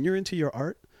things. Like when you're into your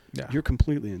art, Yeah. You're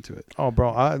completely into it. Oh, bro,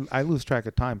 I lose track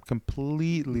of time.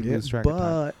 Completely lose track of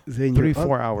time. Then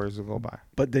 3-4 hours will go by.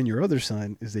 But then your other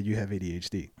sign is that you have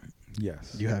ADHD.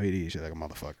 Yes. You have ADHD like a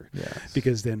motherfucker. Yes.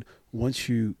 Because then once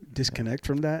you disconnect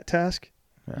from that task,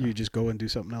 Yeah. you just go and do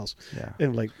something else. Yeah.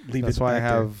 And like leave That's it why I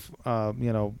back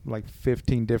there. have, like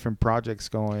 15 different projects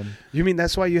going. You mean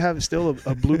that's why you have still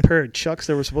a blue pair of Chucks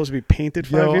that were supposed to be painted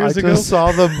 5 years I ago? just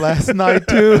saw them last night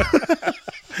too.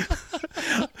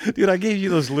 Dude, I gave you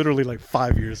those literally like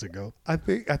 5 years ago. I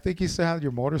think you still had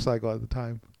your motorcycle at the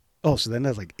time. Oh, so then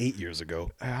that's like 8 years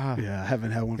ago. Yeah. Yeah, I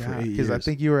haven't had one for 8 years. Because I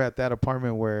think you were at that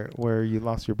apartment where you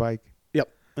lost your bike. Yep.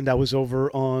 And that was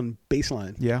over on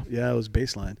Baseline. Yeah. Yeah, it was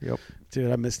Baseline. Yep.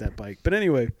 Dude, I missed that bike. But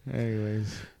anyway,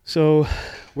 Anyways. so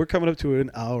we're coming up to an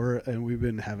hour and we've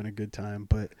been having a good time.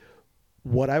 But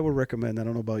what I would recommend, I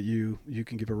don't know about you, you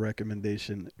can give a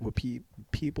recommendation with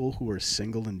people who are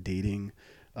single and dating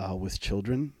with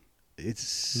children.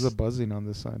 There's a buzzing on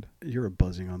this side. You're a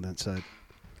buzzing on that side.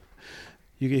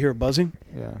 You can hear a buzzing?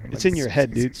 Yeah. It's in your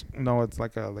head, dude. No, it's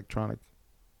like electronic.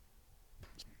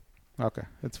 Okay.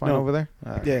 It's fine No. over there?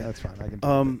 All right, Yeah. That's fine. I can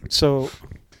do it. So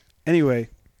anyway,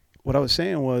 what I was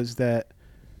saying was that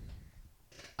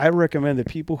I recommend that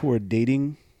people who are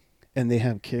dating and they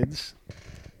have kids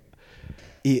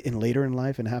in later in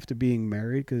life and after being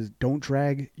married, because don't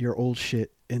drag your old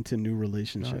shit into new Oh,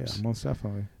 relationships. yeah, most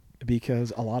definitely.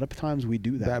 Because a lot of times we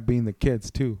do that. That being the kids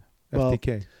too. Well,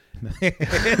 FTK.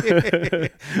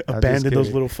 Abandon those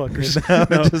kidding. little fuckers. I'm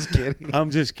No, just kidding. I'm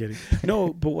just kidding.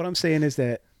 No, but what I'm saying is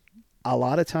that a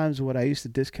lot of times what I used to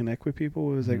disconnect with people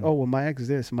was like, Mhm. oh, well, my ex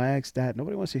this, my ex that.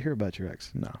 Nobody wants to hear about your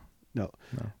ex. No.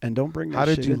 And don't bring that How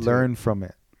did shit you into learn it. from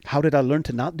it? How did I learn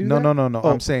to not do No, that? no, no. Oh.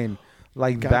 I'm saying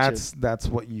like Gotcha. that's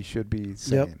what you should be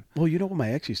saying. Yep. Well, you know what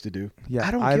my ex used to do? Yeah.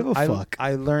 I don't give a fuck.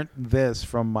 I learned this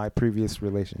from my previous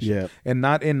relationship. Yeah. And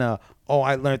not in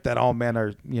I learned that all men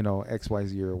are,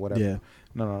 XYZ or whatever. Yeah.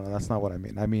 No, that's not what I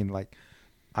mean. I mean, like,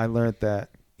 I learned that,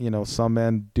 some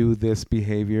men do this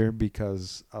behavior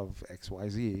because of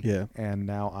XYZ. Yeah. And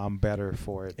now I'm better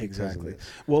for it. because of Exactly. this.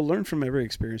 Well, learn from every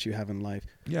experience you have in life.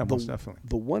 Yeah, most definitely.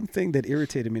 The one thing that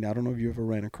irritated me, and I don't know if you ever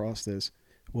ran across this,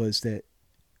 was that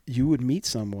you would meet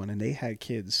someone and they had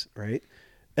kids, right?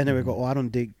 And they would go, oh, I don't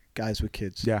date guys with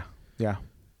kids. Yeah. Yeah.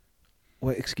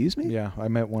 What, excuse me? Yeah. I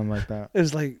met one like that. It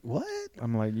was like, what?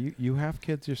 I'm like, you have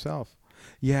kids yourself.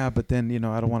 Yeah, but then,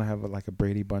 I don't want to have like a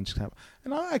Brady Bunch type.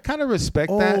 And I kind of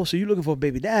respect Oh, that. so you're looking for a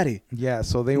baby daddy. Yeah,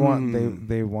 so they want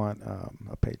they want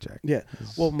a paycheck. Yeah.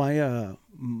 It's- Well,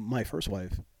 my first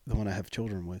wife, the one I have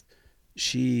children with,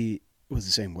 she was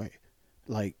the same way.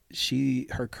 Like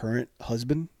her current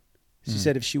husband, she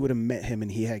said if she would have met him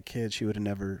and he had kids, she would have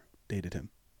never dated him.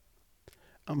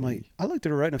 I'm like, I looked at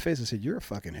her right in the face and said, "You're a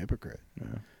fucking hypocrite."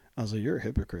 Yeah. I was like, "You're a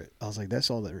hypocrite." I was like, "That's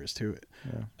all there is to it."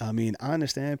 Yeah. I mean, I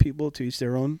understand people to each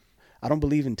their own. I don't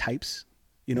believe in types,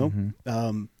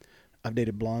 Mhm. I've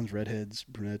dated blondes, redheads,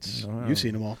 brunettes. Oh, You've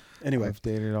seen them all. Anyway, I've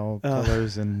dated all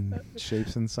colors and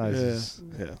shapes and sizes.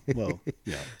 yeah. Well,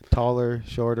 yeah. Taller,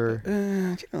 shorter,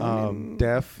 I mean,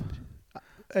 deaf.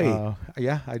 hey.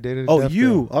 Yeah, I dated a Oh, deaf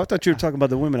you? girl. I thought you were talking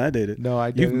about the women I dated. No, I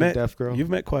dated a deaf girl. You've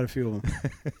met quite a few of them.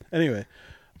 Anyway,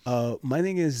 my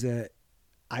thing is that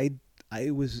I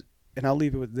was, and I'll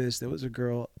leave it with this. There was a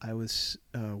girl I was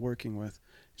working with.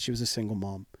 She was a single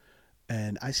mom.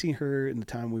 And I seen her in the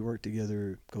time we worked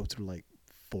together go through like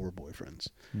 4 boyfriends.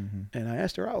 Mhm. And I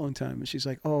asked her out one time and she's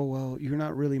like, oh, well, you're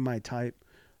not really my type.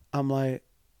 I'm like,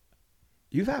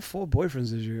 you've had 4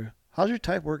 boyfriends this year. How's your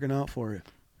type working out for you?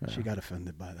 Yeah. She got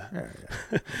offended by that.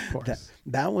 Yeah, of course.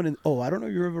 That one, I don't know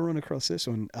if you ever run across this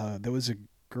one. There was a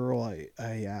girl I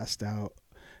asked out.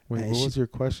 Wait, and what she- was your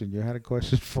question? You had a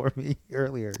question for me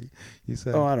earlier. You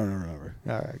said, Oh, I don't remember.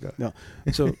 all right, go. No.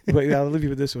 So, but yeah, I'll leave you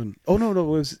with this one. Oh, no,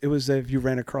 it was if you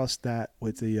ran across that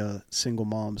with the single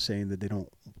mom saying that they don't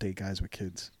date guys with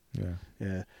kids. Yeah.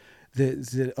 Yeah.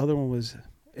 The other one was,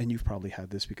 and you've probably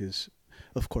had this because,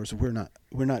 of course, we're not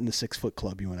in the 6 foot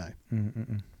club, you and I.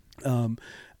 Mm-mm.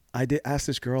 I did ask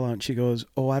this girl out and she goes,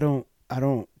 oh, I don't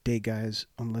date guys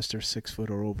unless they're 6 foot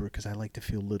or over because I like to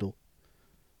feel little.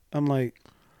 I'm like,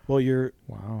 well,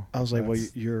 Wow. I was like, well,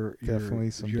 That's you're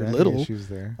definitely some you're daddy little. issues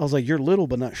there. I was like, you're little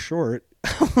but not short.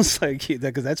 I was like,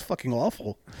 because that's fucking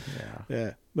awful. Yeah.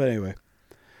 Yeah. But anyway.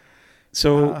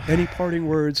 So any parting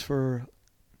words for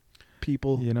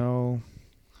people?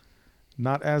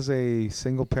 Not as a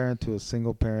single parent to a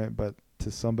single parent, but to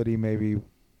somebody maybe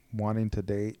wanting to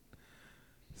date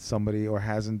somebody or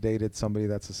hasn't dated somebody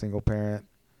that's a single parent.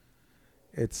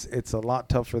 It's a lot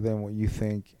tougher than what you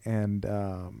think. And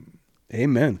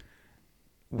Amen.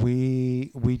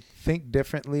 we think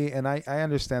differently, and I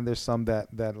understand there's some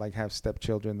that like have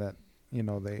stepchildren that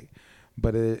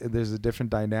there's a different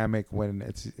dynamic when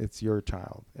it's your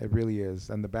child. It really is.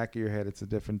 In the back of your head, it's a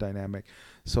different dynamic.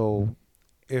 So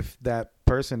if that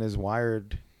person is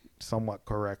wired somewhat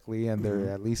correctly and they're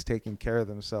at least taking care of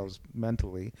themselves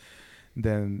mentally,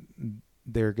 then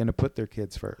they're going to put their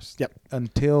kids first. Yep.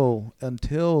 Until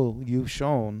you've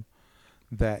shown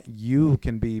that you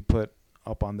can be put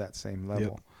up on that same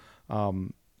level.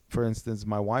 For instance,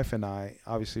 my wife and I,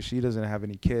 obviously she doesn't have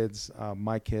any kids.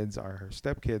 My kids are her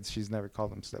stepkids. She's never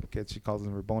called them stepkids. She calls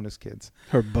them her bonus kids.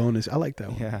 Her bonus. I like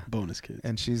that one. Yeah. Bonus kids.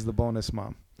 And she's the bonus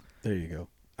mom. There you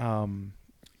go.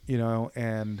 You know,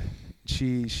 and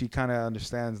she kind of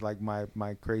understands like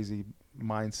my crazy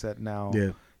mindset now.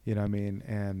 Yeah. You know what I mean?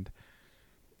 And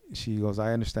she goes,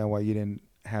 I understand why you didn't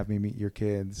have me meet your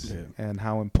kids and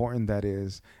how important that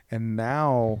is. And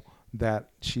now that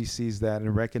she sees that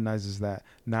and recognizes that,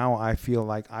 now I feel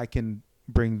like I can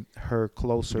bring her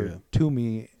closer to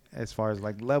me as far as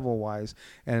like level wise,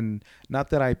 and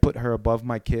not that I put her above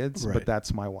my kids, but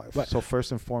that's my wife. But, so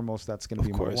first and foremost, that's going to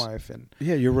be my wife. And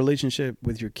your relationship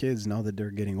with your kids now that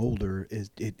they're getting older is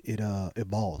it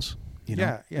evolves. You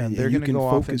know? And they're going to go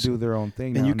off and do their own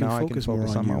thing. And now. you can now focus I can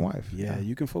focus more on you. my wife. Yeah,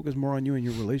 you can focus more on you and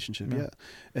your relationship. Yeah,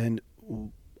 and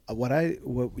what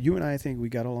you and I think we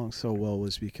got along so well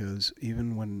was because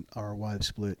even when our wives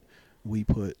split, we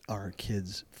put our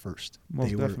kids first.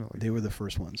 Most definitely. They were the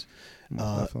first ones.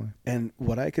 Most definitely. And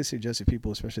what I could suggest to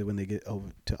people, especially when they get over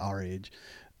to our age,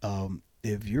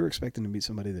 if you're expecting to meet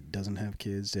somebody that doesn't have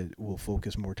kids, that will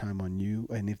focus more time on you,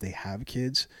 and if they have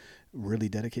kids, really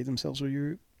dedicate themselves to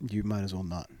you, you might as well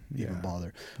not even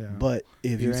bother. Yeah. But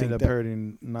if you think end up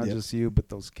hurting not just you, but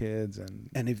those kids,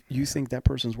 and if you think that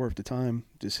person's worth the time,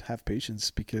 just have patience,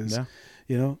 because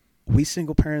you know, we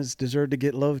single parents deserve to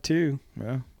get love too.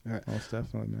 Yeah, most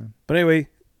definitely, man. But anyway,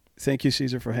 thank you,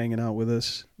 Caesar, for hanging out with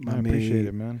us. I appreciate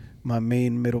it, man. My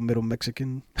main middle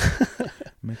Mexican.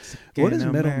 Mexican. What does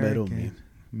middle mean?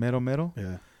 Middle?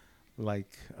 Yeah.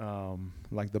 Like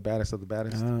the baddest of the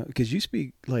baddest. Because you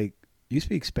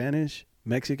speak Spanish,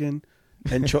 Mexican,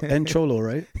 and Cholo,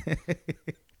 right?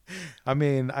 I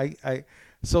mean,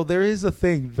 so there is a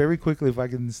thing, very quickly, if I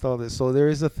can install this. So there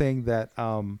is a thing that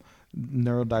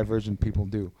neurodivergent people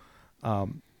do.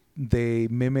 They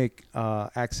mimic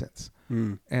accents.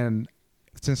 And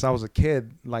since I was a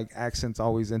kid, like, accents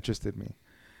always interested me.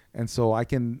 And so I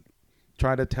can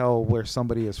try to tell where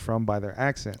somebody is from by their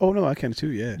accent. Oh, no, I can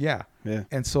too, yeah. Yeah.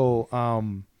 And so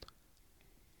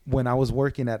when I was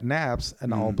working at Naps,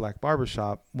 an all-black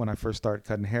barbershop, when I first started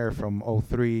cutting hair from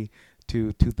 2003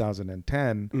 to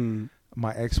 2010,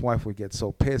 my ex-wife would get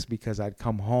so pissed because I'd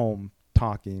come home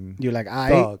talking. You're like,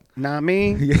 thug. Not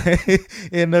me. Yeah,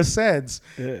 in a sense.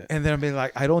 Yeah. And then I'd be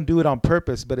like, I don't do it on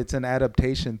purpose, but it's an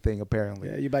adaptation thing, apparently.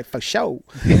 Yeah, you're like, for sure.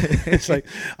 It's like,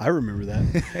 I remember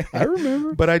that. I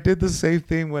remember. But I did the same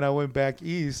thing when I went back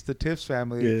east to Tiff's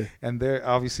family. Yeah. And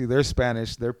they're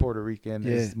Spanish, they're Puerto Rican.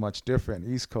 Yeah. It's much different,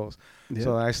 East Coast. Yeah.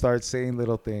 So I started saying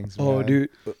little things. Oh, man. dude.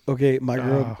 Okay,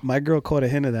 my girl caught a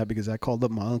hint of that because I called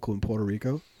up my uncle in Puerto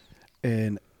Rico.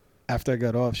 And after I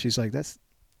got off, she's like,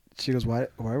 she goes, why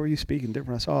were you speaking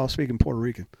different? I said, I was speaking Puerto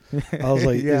Rican. I was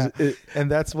like, and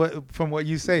that's from what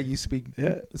you say, you speak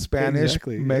Spanish,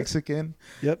 Mexican,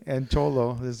 and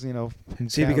Cholo is, See,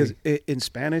 Cali. because in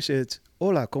Spanish, it's,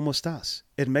 hola, ¿cómo estás?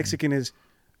 In Mexican is,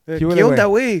 ¿Qué onda,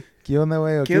 güey? ¿Qué onda,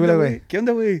 güey? ¿Qué onda, güey? ¿Qué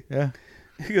onda, güey? Yeah.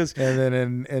 He goes, and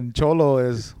then in Cholo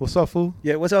is, what's up, fool?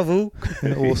 Yeah, what's up, fool?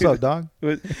 What's up, dog?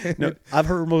 No, I've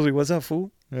heard mostly, what's up,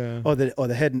 fool? Yeah. Or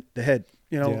the head,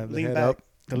 lean back. Up.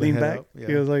 The lean back. Up, yeah.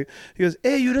 He goes,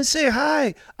 hey, you didn't say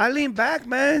hi. I leaned back,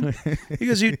 man. He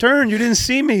goes, you turned, you didn't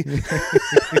see me.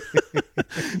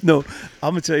 No,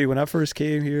 I'm gonna tell you, when I first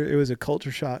came here, it was a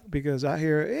culture shock because I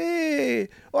hear, hey,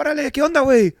 órale, ¿qué onda,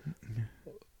 güey?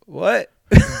 What?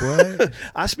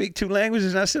 I speak 2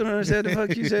 languages and I still don't understand the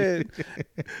fuck you said.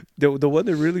 The one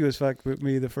that really was fucked with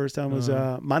me the first time was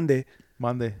Monday.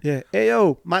 Monday. Yeah. Hey,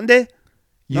 yo, Monday?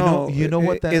 You know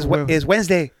what that is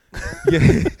Wednesday.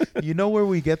 Yeah. You know where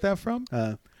we get that from?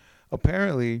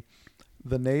 Apparently,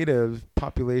 the native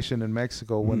population in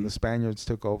Mexico, when the Spaniards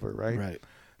took over, right?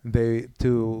 They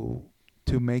to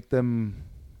make them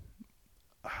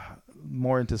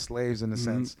more into slaves in a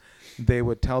sense, they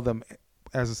would tell them,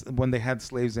 as when they had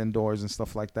slaves indoors and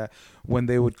stuff like that, when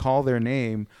they would call their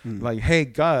name, like, hey,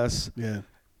 Gus,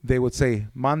 they would say,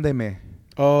 mándeme.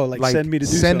 Oh, like send me to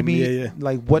do something. Send me,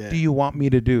 like, what do you want me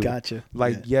to do? Gotcha.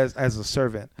 Like, yes, as a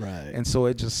servant. Right. And so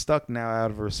it just stuck now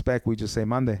out of respect. We just say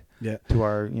mande to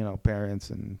our, parents.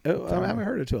 And I haven't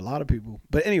heard it to a lot of people.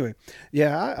 But anyway,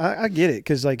 I get it.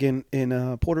 Because, like, in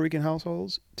Puerto Rican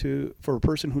households, for a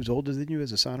person who's older than you,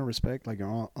 as a sign of respect, like your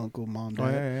aunt, uncle, mom,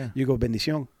 dad, you go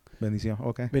bendición. Bendición,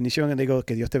 okay. Bendición, and they go,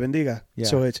 que Dios te bendiga. Yeah.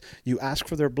 So it's, you ask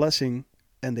for their blessing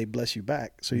and they bless you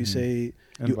back. So you say,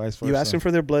 And vice versa. you ask them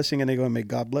for their blessing, and they go and may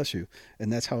God bless you,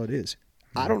 and that's how it is.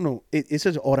 I don't know. It's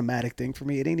an automatic thing for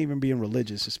me. It ain't even being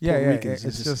religious. It's Puerto Ricans.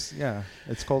 It's just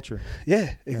it's culture.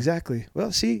 Yeah, exactly.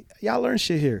 Well, see, y'all learn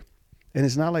shit here. And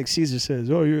it's not like Caesar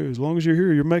says, oh, as long as you're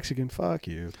here, you're Mexican. Fuck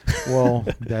you. Well,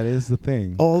 that is the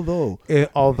thing. Although,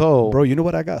 Bro, you know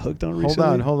what I got hooked on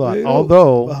recently? Hold on. Wait,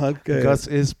 Although okay. Gus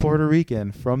is Puerto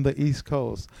Rican from the East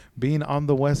Coast, being on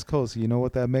the West Coast, you know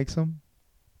what that makes him?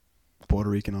 Puerto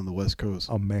Rican on the West Coast.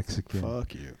 A Mexican.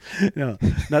 Fuck you. No,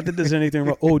 not that there's anything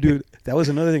wrong. Oh, dude, that was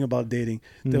another thing about dating.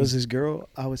 There was this girl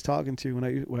I was talking to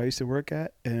when I used to work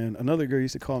at, and another girl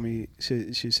used to call me.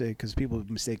 She'd say, because people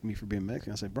mistake me for being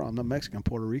Mexican. I said, bro, I'm not Mexican, I'm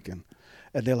Puerto Rican.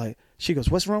 And they're like, she goes,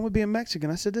 what's wrong with being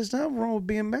Mexican? I said, there's nothing wrong with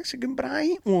being Mexican, but I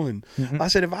ain't one. I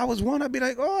said, if I was one, I'd be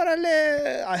like,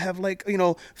 orale. I have like,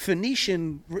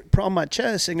 Phoenician on my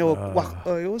chest and it was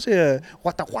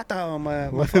wata wata on my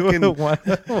fucking,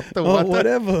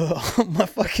 whatever, my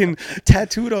fucking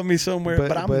tattooed on me somewhere,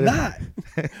 but I'm not.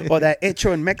 Or that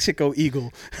hecho in Mexico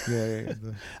eagle. Yeah.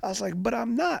 I was like, but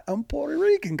I'm not. I'm Puerto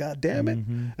Rican, God damn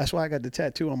it. That's why I got the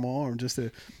tattoo on my arm, just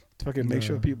to fucking make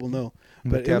sure people know.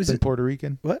 But the Captain Puerto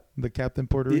Rican? What? The Captain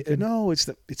Puerto Rican? No, it's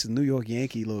the New York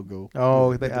Yankee logo. Oh,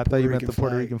 With I thought you meant the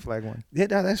Puerto Rican flag one. Yeah,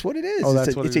 no, that's what it is. Oh,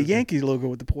 It's a Yankees logo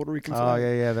with the Puerto Rican flag.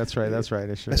 Oh, yeah, that's right. That's right.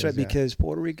 That's right, because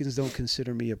Puerto Ricans don't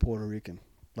consider me a Puerto Rican,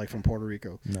 like from Puerto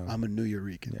Rico. No. I'm a New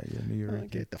Yorker. Yeah, you're New Yorker.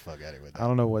 Get the fuck out of here with that. I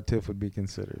don't know what Tiff would be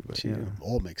considered, but She's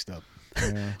all mixed up.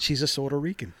 Yeah. She's a Puerto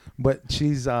Rican. But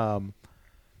she's what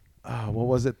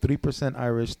was it? 3%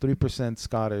 Irish, 3%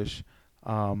 Scottish,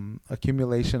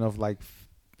 accumulation of like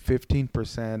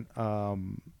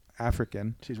 15%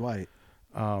 African. She's white.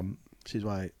 She's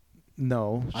white.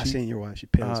 No, I seen your wife. She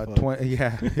pale as fuck.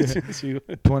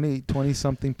 20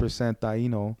 something percent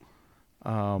Taino.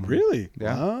 Really?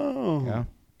 Yeah. Wow. Yeah.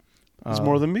 It's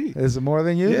more than me. Is it more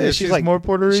than you? Yeah, she's like more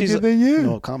Puerto Rican than you.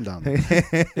 No, calm down.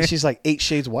 She's like 8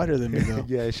 shades whiter than me, though.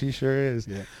 Yeah, she sure is.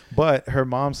 Yeah. But her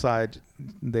mom's side,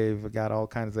 they've got all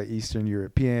kinds of Eastern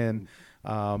European,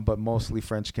 but mostly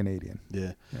French Canadian.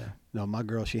 Yeah. No, my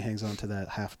girl, she hangs on to that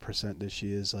 0.5% that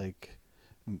she is like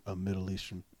a Middle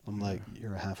Eastern. I'm like,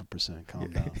 you're 0.5%. Calm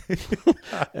down.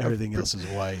 Everything else is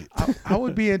white. I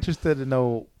would be interested to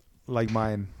know, like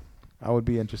mine. I would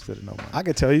be interested to know mine. I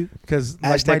could tell you. Because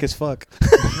Aztec as fuck.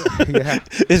 Yeah.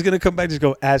 It's going to come back just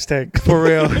go Aztec. For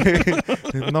real.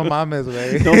 No mames,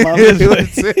 güey. No mames,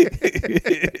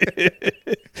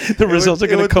 The results are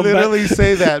going to come back. literally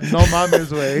say that. No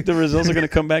mames, way. The results are going to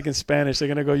come back in Spanish. They're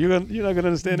going to go, you're not going to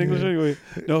understand English anyway.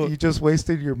 No. You just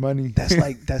wasted your money.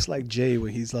 That's like Jay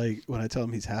when he's like, when I tell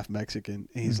him he's half Mexican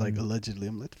and he's like, allegedly.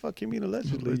 I'm like, the fuck you mean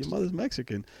allegedly? Your mother's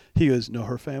Mexican. He goes, no,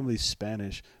 her family's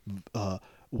Spanish,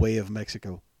 way of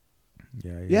Mexico.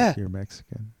 Yeah. You're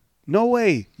Mexican. No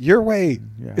way. Your way.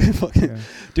 Yeah.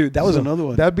 Dude, that was another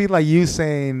one. That'd be like you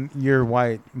saying you're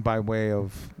white by way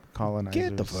of colonizers.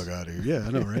 Get the fuck out of here. Yeah,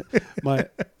 I know, right? My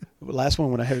last one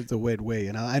when I heard the word way,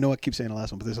 and I know I keep saying the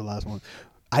last one, but this is the last one.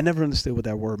 I never understood what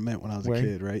that word meant when I was a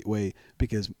kid, right? Way,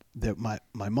 because my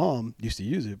mom used to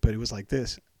use it, but it was like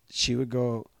this. She would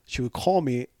call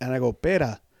me, and I go,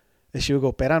 pera. And she would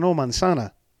go, pera no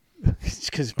manzana.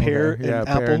 Because pear and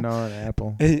apple. Pear, no, and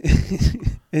apple.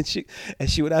 And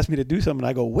she would ask me to do something, and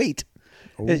I go, wait.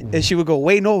 And she would go,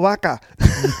 way no vaca.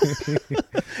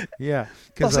 Yeah,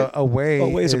 because a way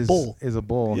is a bull. Is a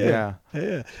bull, yeah.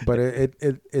 But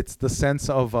it's the sense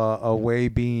of a way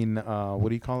being, what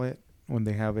do you call it? When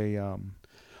they have a...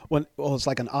 it's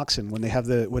like an oxen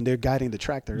when they're guiding the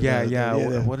tractor.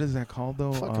 What is that called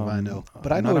though? Fuck if I know.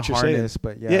 But I know what you're saying.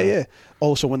 But yeah.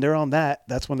 Oh, so when they're on that,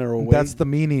 that's when they're away. That's the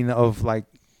meaning of like,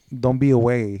 don't be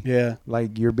away. Yeah.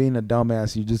 Like you're being a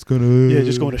dumbass. You're just gonna.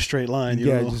 Just going a straight line.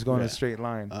 Just going a straight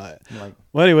line.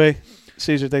 Well, anyway,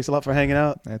 Caesar, thanks a lot for hanging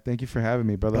out. Thank you for having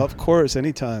me, brother. Of course,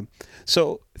 anytime.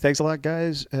 So thanks a lot,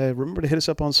 guys. Remember to hit us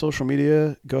up on social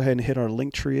media. Go ahead and hit our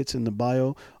link tree. It's in the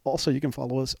bio. Also, you can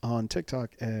follow us on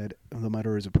TikTok at The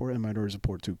Minority Report and Minority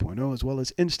Report 2.0, as well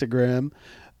as Instagram.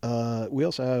 We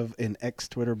also have an X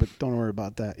Twitter, but don't worry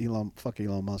about that. Fuck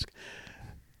Elon Musk.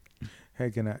 Hey,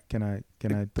 can I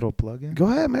throw a plug in? Go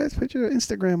ahead, man. Put your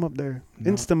Instagram up there.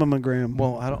 No. Instagram.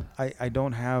 Well, I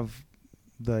don't have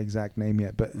the exact name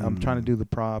yet, but I'm trying to do the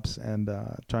props and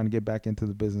trying to get back into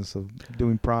the business of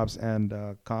doing props and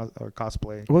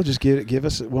cosplay. Well, just give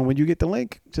us when you get the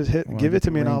link. Just give it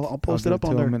to me and I'll post it up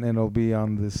on there, and it'll be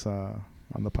on this on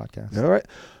the podcast. All right.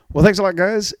 Well, thanks a lot,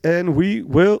 guys, and we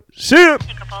will see you.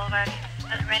 Chico Boulevard,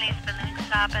 Rennie's balloon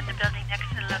stop and the building next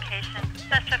to the location.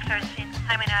 Suspects are seen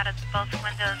climbing out of both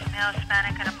windows, male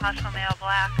Hispanic and a possible male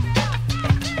black.